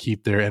wanted to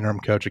keep their interim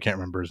coach. I can't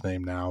remember his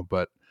name now,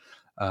 but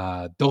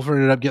Dilfer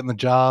ended up getting the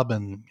job,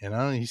 and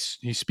he's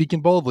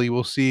speaking boldly.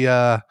 We'll see. He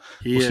We'll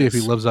see if he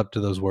is. lives up to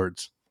those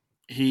words.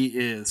 He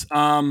is.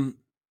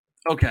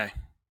 Okay.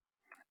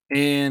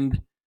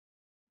 And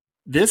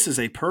this is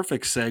a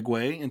perfect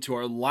segue into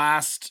our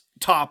last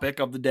topic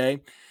of the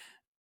day.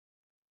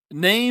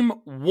 Name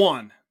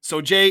one.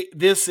 So, Jay,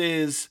 this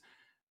is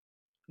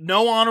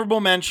no honorable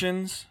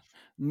mentions.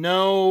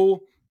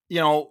 No,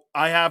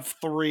 I have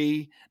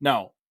three.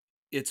 No,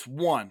 it's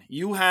one.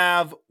 You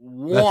have That's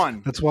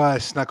one. that's why I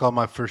snuck all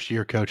my first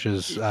year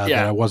coaches that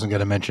Yeah. I wasn't going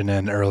to mention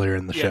in earlier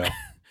in the Yeah. show.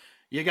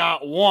 You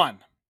got one.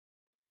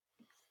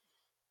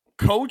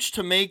 Coach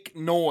to make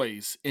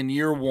noise in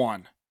year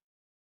one.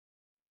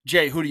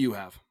 Jay, who do you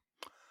have?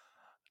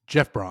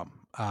 Jeff Brom.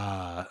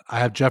 I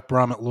have Jeff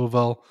Brom at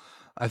Louisville.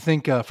 I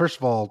think first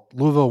of all,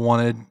 Louisville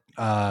wanted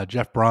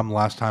Jeff Brom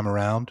last time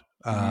around.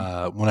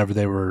 Mm-hmm. Whenever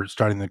they were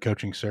starting the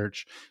coaching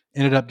search,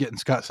 ended up getting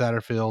Scott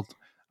Satterfield.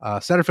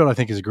 Satterfield, I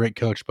think, is a great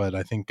coach, but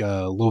I think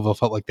Louisville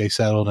felt like they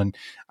settled, and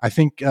I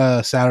think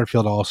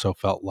Satterfield also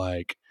felt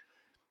like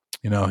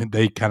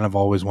they kind of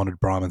always wanted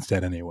Brom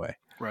instead anyway.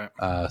 Right.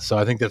 So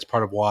I think that's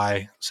part of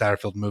why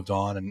Satterfield moved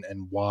on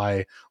and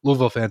why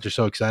Louisville fans are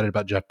so excited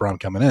about Jeff Brom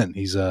coming in.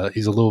 He's a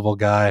Louisville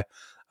guy,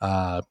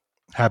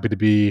 happy to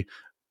be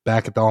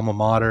back at the alma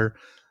mater.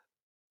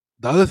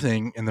 The other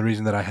thing, and the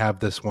reason that I have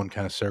this one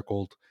kind of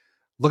circled,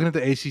 looking at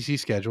the ACC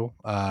schedule,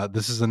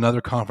 this is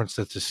another conference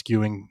that's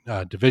skewing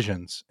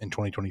divisions in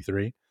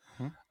 2023.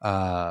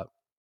 Mm-hmm.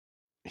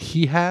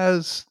 He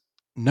has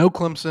no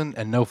Clemson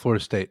and no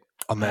Florida State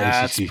on the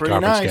That's ACC pretty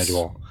conference nice.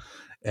 schedule.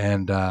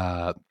 And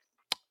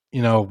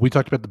we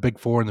talked about the Big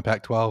Four and the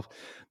Pac-12.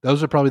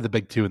 Those are probably the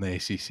big two in the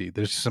ACC.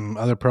 There's some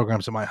other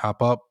programs that might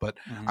hop up, but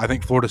Mm-hmm. I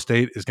think Florida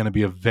State is going to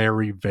be a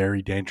very,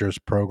 very dangerous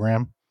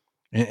program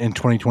in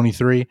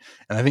 2023.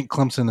 And I think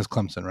Clemson is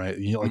Clemson, right?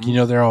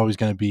 They're always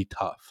going to be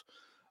tough.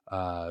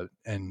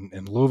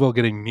 And Louisville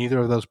getting neither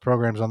of those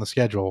programs on the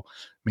schedule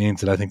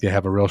means that I think they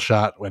have a real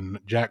shot when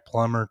Jack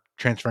Plummer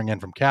transferring in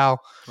from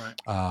Cal,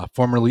 Right.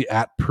 formerly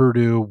at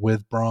Purdue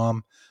with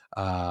Brom,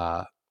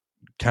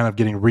 kind of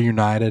getting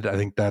reunited. I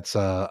think that's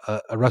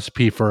a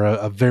recipe for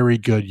a very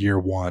good year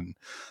one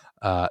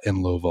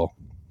in Louisville.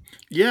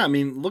 Yeah, I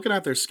mean, looking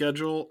at their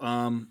schedule,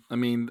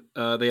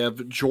 they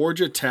have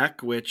Georgia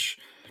Tech, which,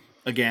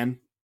 again,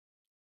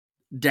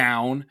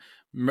 down.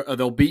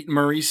 They'll beat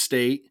Murray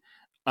State.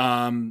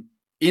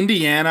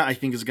 Indiana, I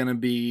think, is going to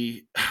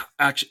be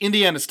actually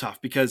Indiana's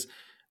tough because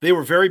they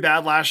were very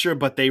bad last year,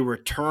 but they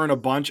return a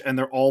bunch, and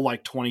they're all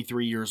like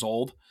 23 years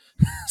old.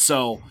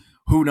 So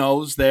who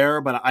knows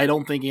there? But I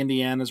don't think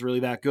Indiana's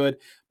really that good.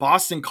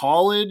 Boston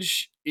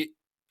College,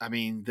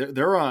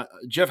 they're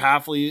Jeff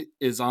Halfley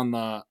is on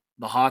the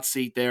hot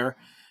seat there.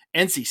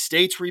 NC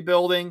State's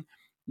rebuilding.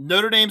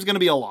 Notre Dame's going to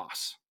be a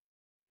loss.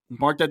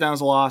 Mark that down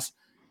as a loss.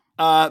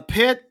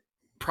 Pitt,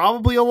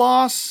 probably a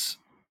loss,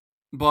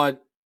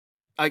 but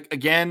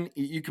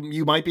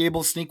you might be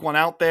able to sneak one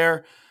out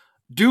there.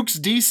 Duke's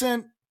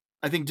decent.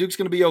 I think Duke's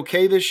going to be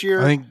okay this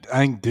year. I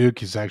think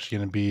Duke is actually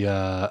going to be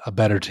a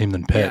better team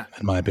than Pitt,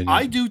 in my opinion.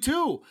 I do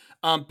too.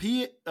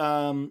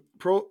 Pro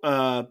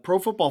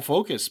Football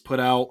Focus put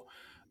out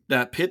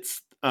that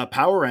Pitt's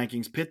power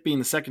rankings. Pitt being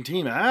the second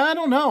team. I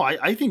don't know.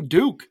 I think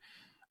Duke.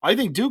 I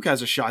think Duke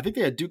has a shot. I think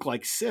they had Duke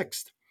like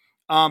sixth.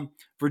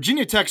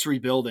 Virginia Tech's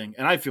rebuilding,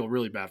 and I feel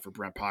really bad for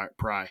Brent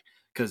Pry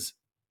because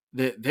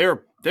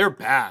they're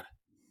bad.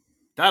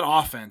 That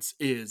offense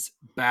is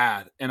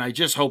bad, and I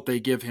just hope they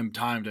give him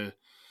time to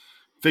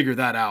figure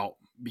that out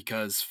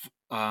because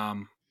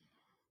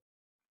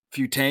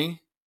Futane,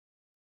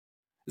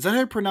 is that how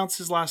you pronounce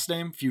his last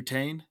name?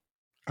 Futane?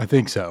 I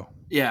think so.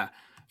 Yeah,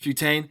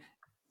 Futane.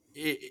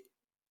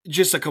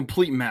 Just a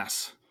complete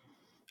mess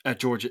at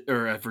Georgia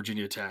or at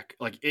Virginia Tech.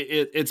 Like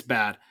it's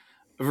bad.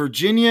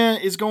 Virginia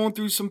is going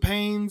through some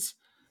pains.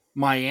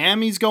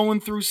 Miami's going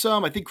through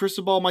some. I think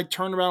Cristobal might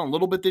turn around a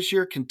little bit this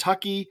year.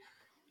 Kentucky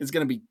is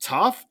going to be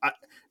tough.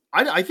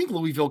 I think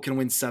Louisville can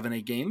win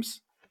 7-8 games.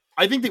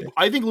 I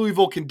think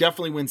Louisville can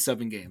definitely win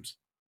 7 games.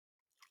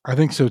 I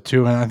think so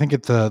too, and I think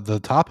at the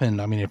top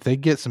end, I mean, if they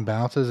get some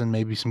bounces and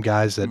maybe some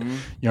guys that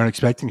you aren't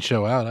expecting to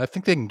show out, I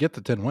think they can get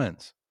the 10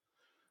 wins.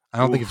 I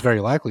don't think it's Oof. very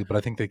likely, but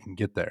I think they can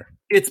get there.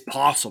 It's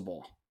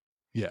possible.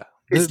 Yeah.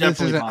 It's This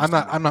definitely isn't.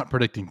 possible. I'm not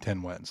predicting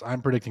 10 wins.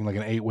 I'm predicting like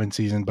an 8-win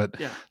season, but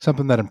Yeah.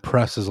 something that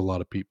impresses a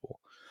lot of people.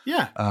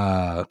 Yeah.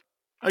 Uh,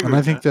 I agree and I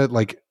with think that. that,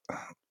 like,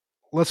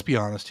 let's be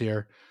honest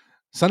here.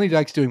 Sonny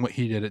Dykes doing what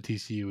he did at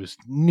TCU is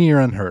near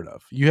unheard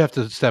of. You have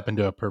to step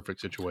into a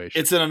perfect situation.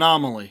 It's an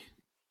anomaly.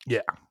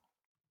 Yeah. So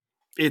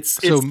It's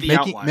the making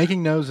outlier.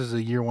 making no's as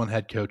a year one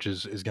head coach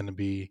is going to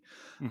be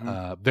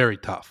Mm-hmm. very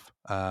tough.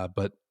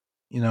 But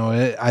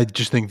I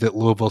just think that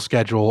Louisville's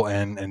schedule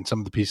and some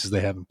of the pieces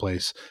they have in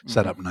place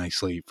set Mm-hmm. up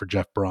nicely for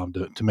Jeff Brom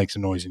to make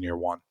some noise in year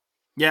one.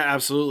 Yeah,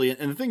 absolutely.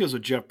 And the thing is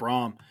with Jeff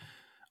Brom,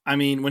 I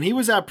mean, when he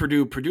was at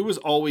Purdue, Purdue was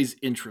always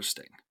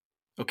interesting.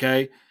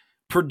 Okay.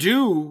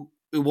 Purdue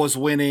was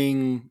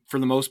winning for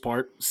the most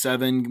part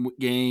 7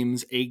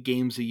 games, 8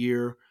 games a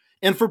year.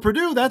 And for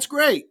Purdue, that's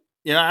great.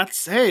 Yeah,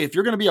 that's hey, if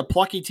you're going to be a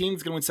plucky team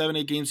that's going to win 7,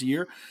 8 games a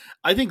year,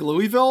 I think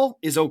Louisville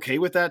is okay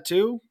with that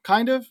too,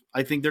 kind of.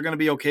 I think they're going to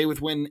be okay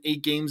with winning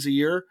 8 games a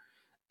year.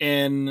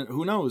 And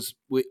who knows,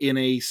 in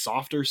a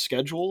softer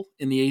schedule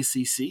in the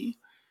ACC,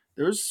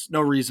 there's no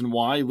reason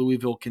why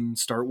Louisville can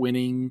start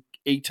winning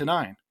 8 to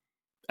 9.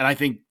 And I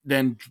think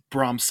then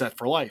Brom's set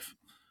for life.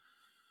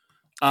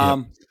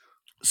 Yep.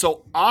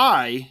 So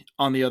I,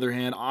 on the other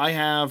hand, I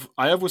have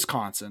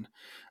Wisconsin.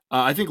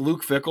 I think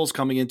Luke Fickell's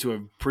coming into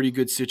a pretty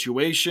good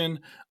situation.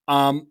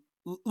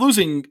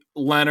 Losing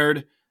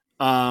Leonard,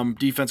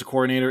 defensive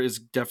coordinator, is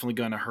definitely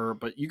going to hurt,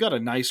 but you got a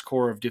nice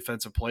core of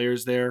defensive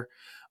players there.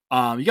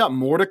 You got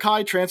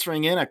Mordecai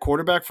transferring in at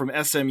quarterback from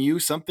SMU.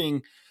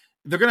 Something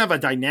they're going to have a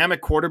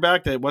dynamic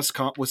quarterback that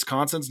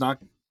Wisconsin's not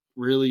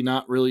really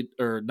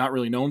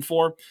known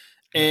for.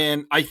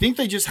 And I think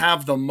they just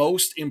have the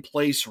most in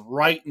place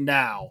right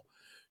now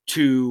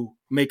to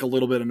make a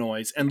little bit of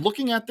noise. And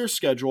looking at their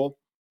schedule,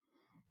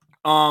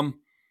 um,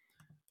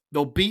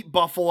 they'll beat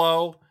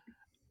Buffalo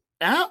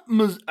at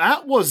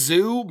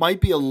Wazoo.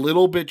 Might be a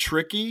little bit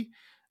tricky.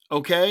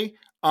 Okay,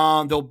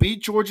 they'll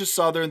beat Georgia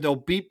Southern. They'll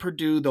beat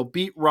Purdue. They'll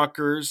beat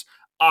Rutgers.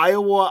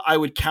 Iowa, I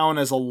would count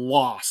as a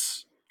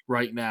loss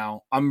right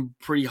now. I'm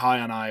pretty high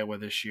on Iowa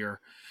this year.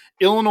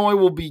 Illinois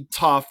will be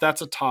tough.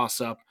 That's a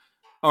toss up.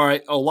 All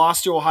right, a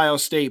loss to Ohio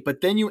State,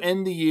 but then you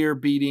end the year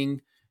beating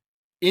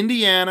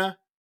Indiana,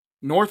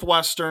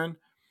 Northwestern,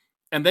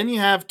 and then you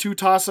have 2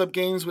 toss-up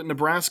games with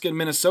Nebraska and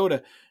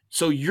Minnesota.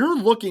 So you're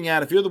looking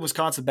at, if you're the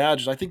Wisconsin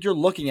Badgers, I think you're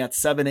looking at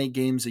 7, 8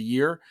 games a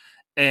year.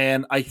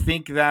 And I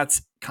think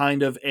that's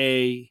kind of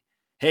hey,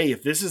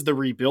 if this is the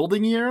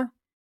rebuilding year,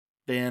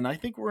 then I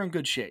think we're in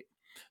good shape.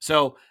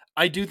 So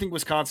I do think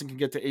Wisconsin can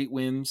get to 8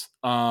 wins.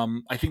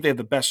 I think they have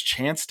the best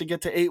chance to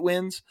get to 8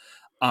 wins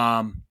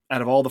out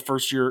of all the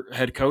first-year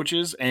head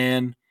coaches.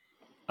 And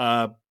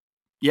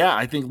yeah,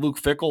 I think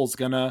Luke Fickell is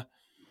going to,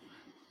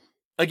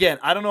 again,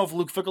 I don't know if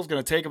Luke Fickell's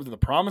going to take him to the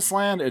promised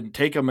land and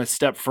take him a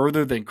step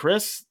further than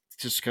Chris,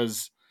 just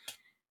because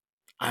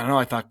I don't know.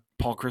 I thought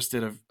Paul Chris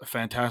did a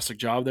fantastic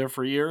job there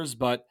for years,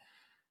 but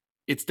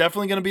it's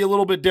definitely going to be a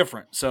little bit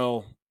different.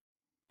 So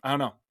I don't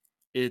know.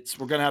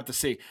 We're going to have to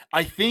see.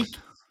 I think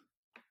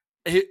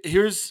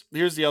here's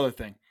the other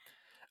thing.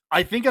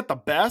 I think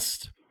at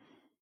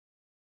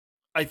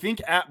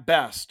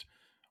best,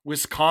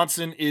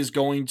 Wisconsin is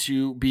going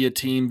to be a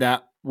team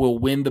that will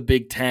win the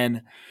Big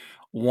Ten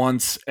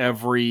once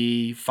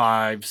every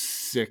 5,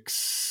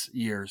 6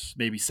 years,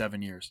 maybe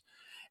 7 years.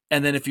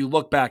 And then if you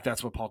look back,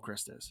 that's what Paul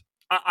Christ is.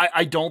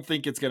 I don't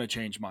think it's going to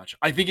change much.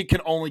 I think it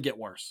can only get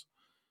worse.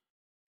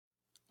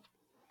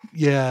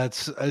 Yeah,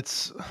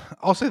 it's.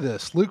 I'll say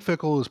this: Luke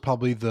Fickell is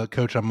probably the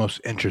coach I'm most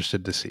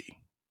interested to see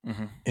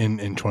in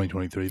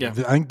 2023. Yeah.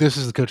 I think this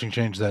is the coaching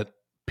change that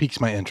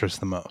piques my interest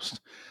the most.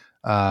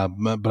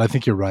 But I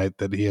think you're right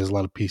that he has a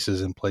lot of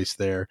pieces in place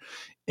there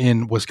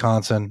in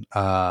Wisconsin.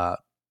 And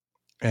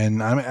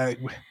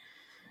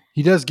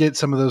he does get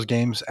some of those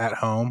games at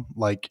home.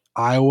 Like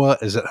Iowa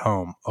is at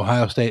home,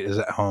 Ohio State is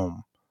at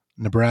home,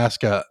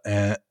 Nebraska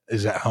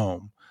is at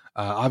home.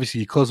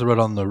 Obviously, you close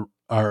the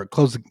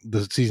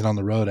season on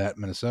the road at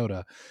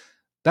Minnesota.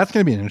 That's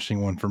going to be an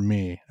interesting one for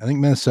me. I think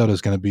Minnesota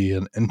is going to be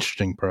an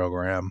interesting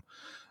program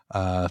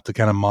to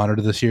kind of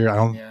monitor this year.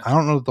 Yeah. I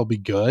don't know that they'll be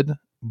good,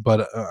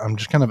 but I'm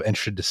just kind of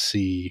interested to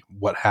see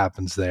what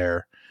happens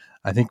there.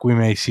 I think we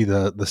may see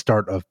the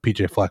start of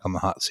PJ Fleck on the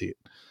hot seat.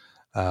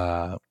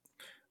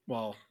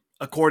 Well,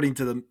 according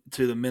to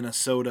the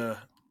Minnesota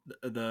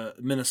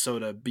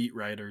beat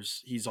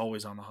writers, he's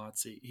always on the hot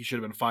seat. He should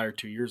have been fired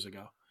 2 years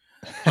ago.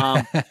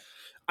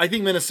 I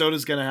think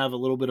Minnesota's going to have a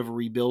little bit of a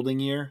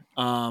rebuilding year.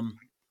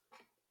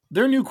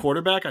 Their new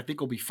quarterback, I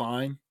think, will be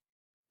fine.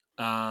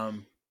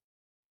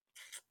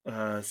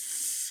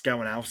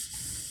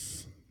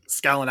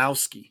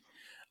 Skalinowski.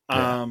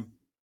 Yeah.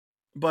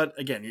 But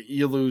again,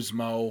 you lose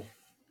Mo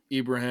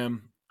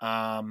Ibrahim.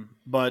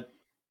 But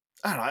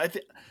I don't know.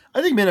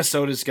 I think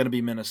Minnesota's going to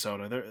be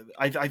Minnesota.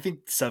 I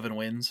think 7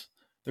 wins.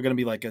 They're going to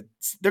be like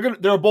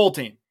they're a bowl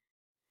team.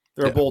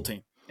 They're a Yeah. bowl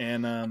team.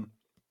 And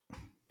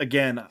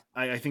again,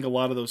 I think a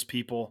lot of those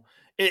people.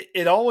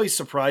 It always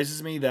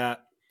surprises me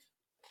that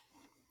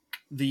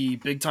the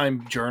big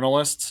time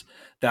journalists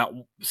that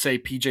say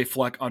PJ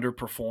Fleck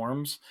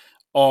underperforms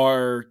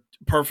are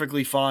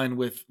perfectly fine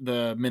with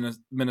the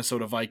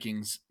Minnesota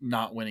Vikings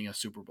not winning a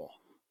Super Bowl.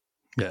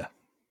 Yeah.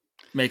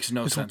 Makes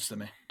no It's sense to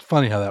me.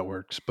 funny how that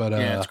works. But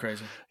Yeah, it's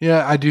crazy.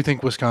 yeah, I do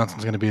think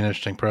Wisconsin's going to be an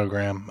interesting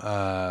program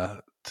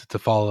to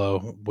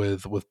follow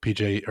with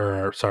PJ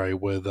or sorry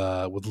with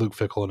Luke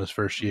Fickell in his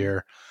first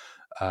year.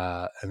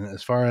 And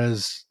as far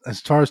as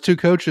two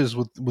coaches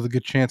with a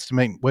good chance to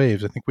make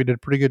waves, I think we did a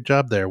pretty good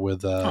job there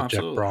with Oh, Jeff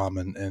absolutely. Brom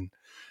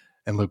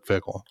and Luke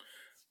Fickell.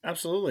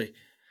 Absolutely.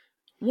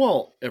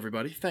 Well,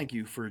 everybody, thank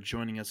you for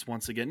joining us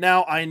once again.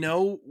 Now, I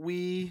know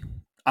we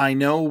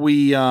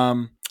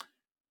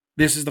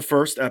this is the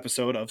first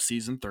episode of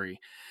season 3,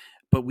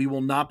 but we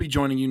will not be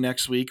joining you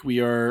next week. We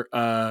are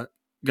going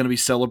to be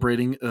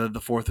celebrating the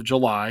 4th of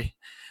July.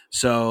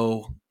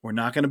 So we're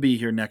not going to be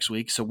here next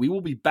week. So we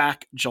will be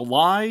back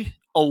July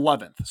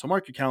 11th. So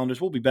mark your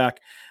calendars. We'll be back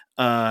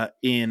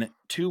in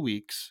 2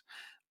 weeks.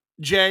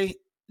 Jay,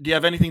 do you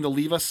have anything to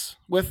leave us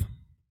with?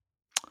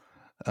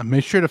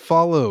 Make sure to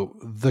follow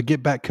the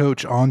Get Back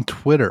Coach on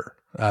Twitter.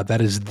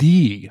 That is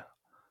the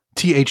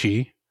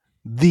THE,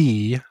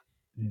 the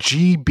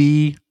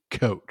GB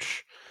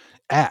Coach,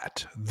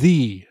 at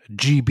the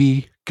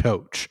GB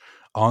Coach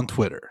on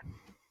Twitter.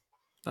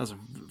 That was a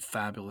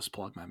fabulous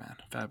plug, my man.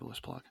 Fabulous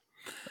plug.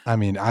 I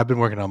mean, I've been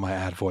working on my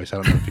ad voice. I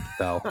don't know if you can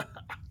tell.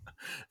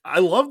 I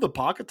love the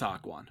Pocket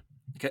Talk one.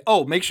 Okay.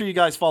 Oh, make sure you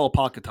guys follow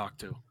Pocket Talk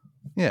too.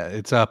 Yeah,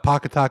 it's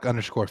Pocket Talk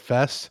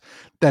 _fest.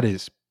 That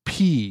is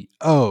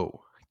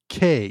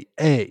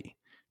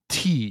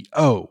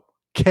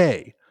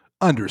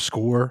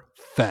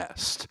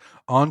POKATOK_fest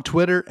on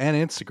Twitter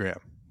and Instagram.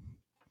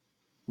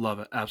 Love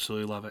it.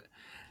 Absolutely love it.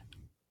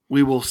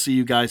 We will see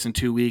you guys in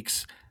 2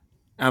 weeks.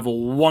 Have a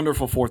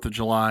wonderful 4th of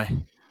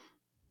July.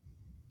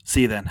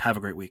 See you then. Have a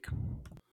great week.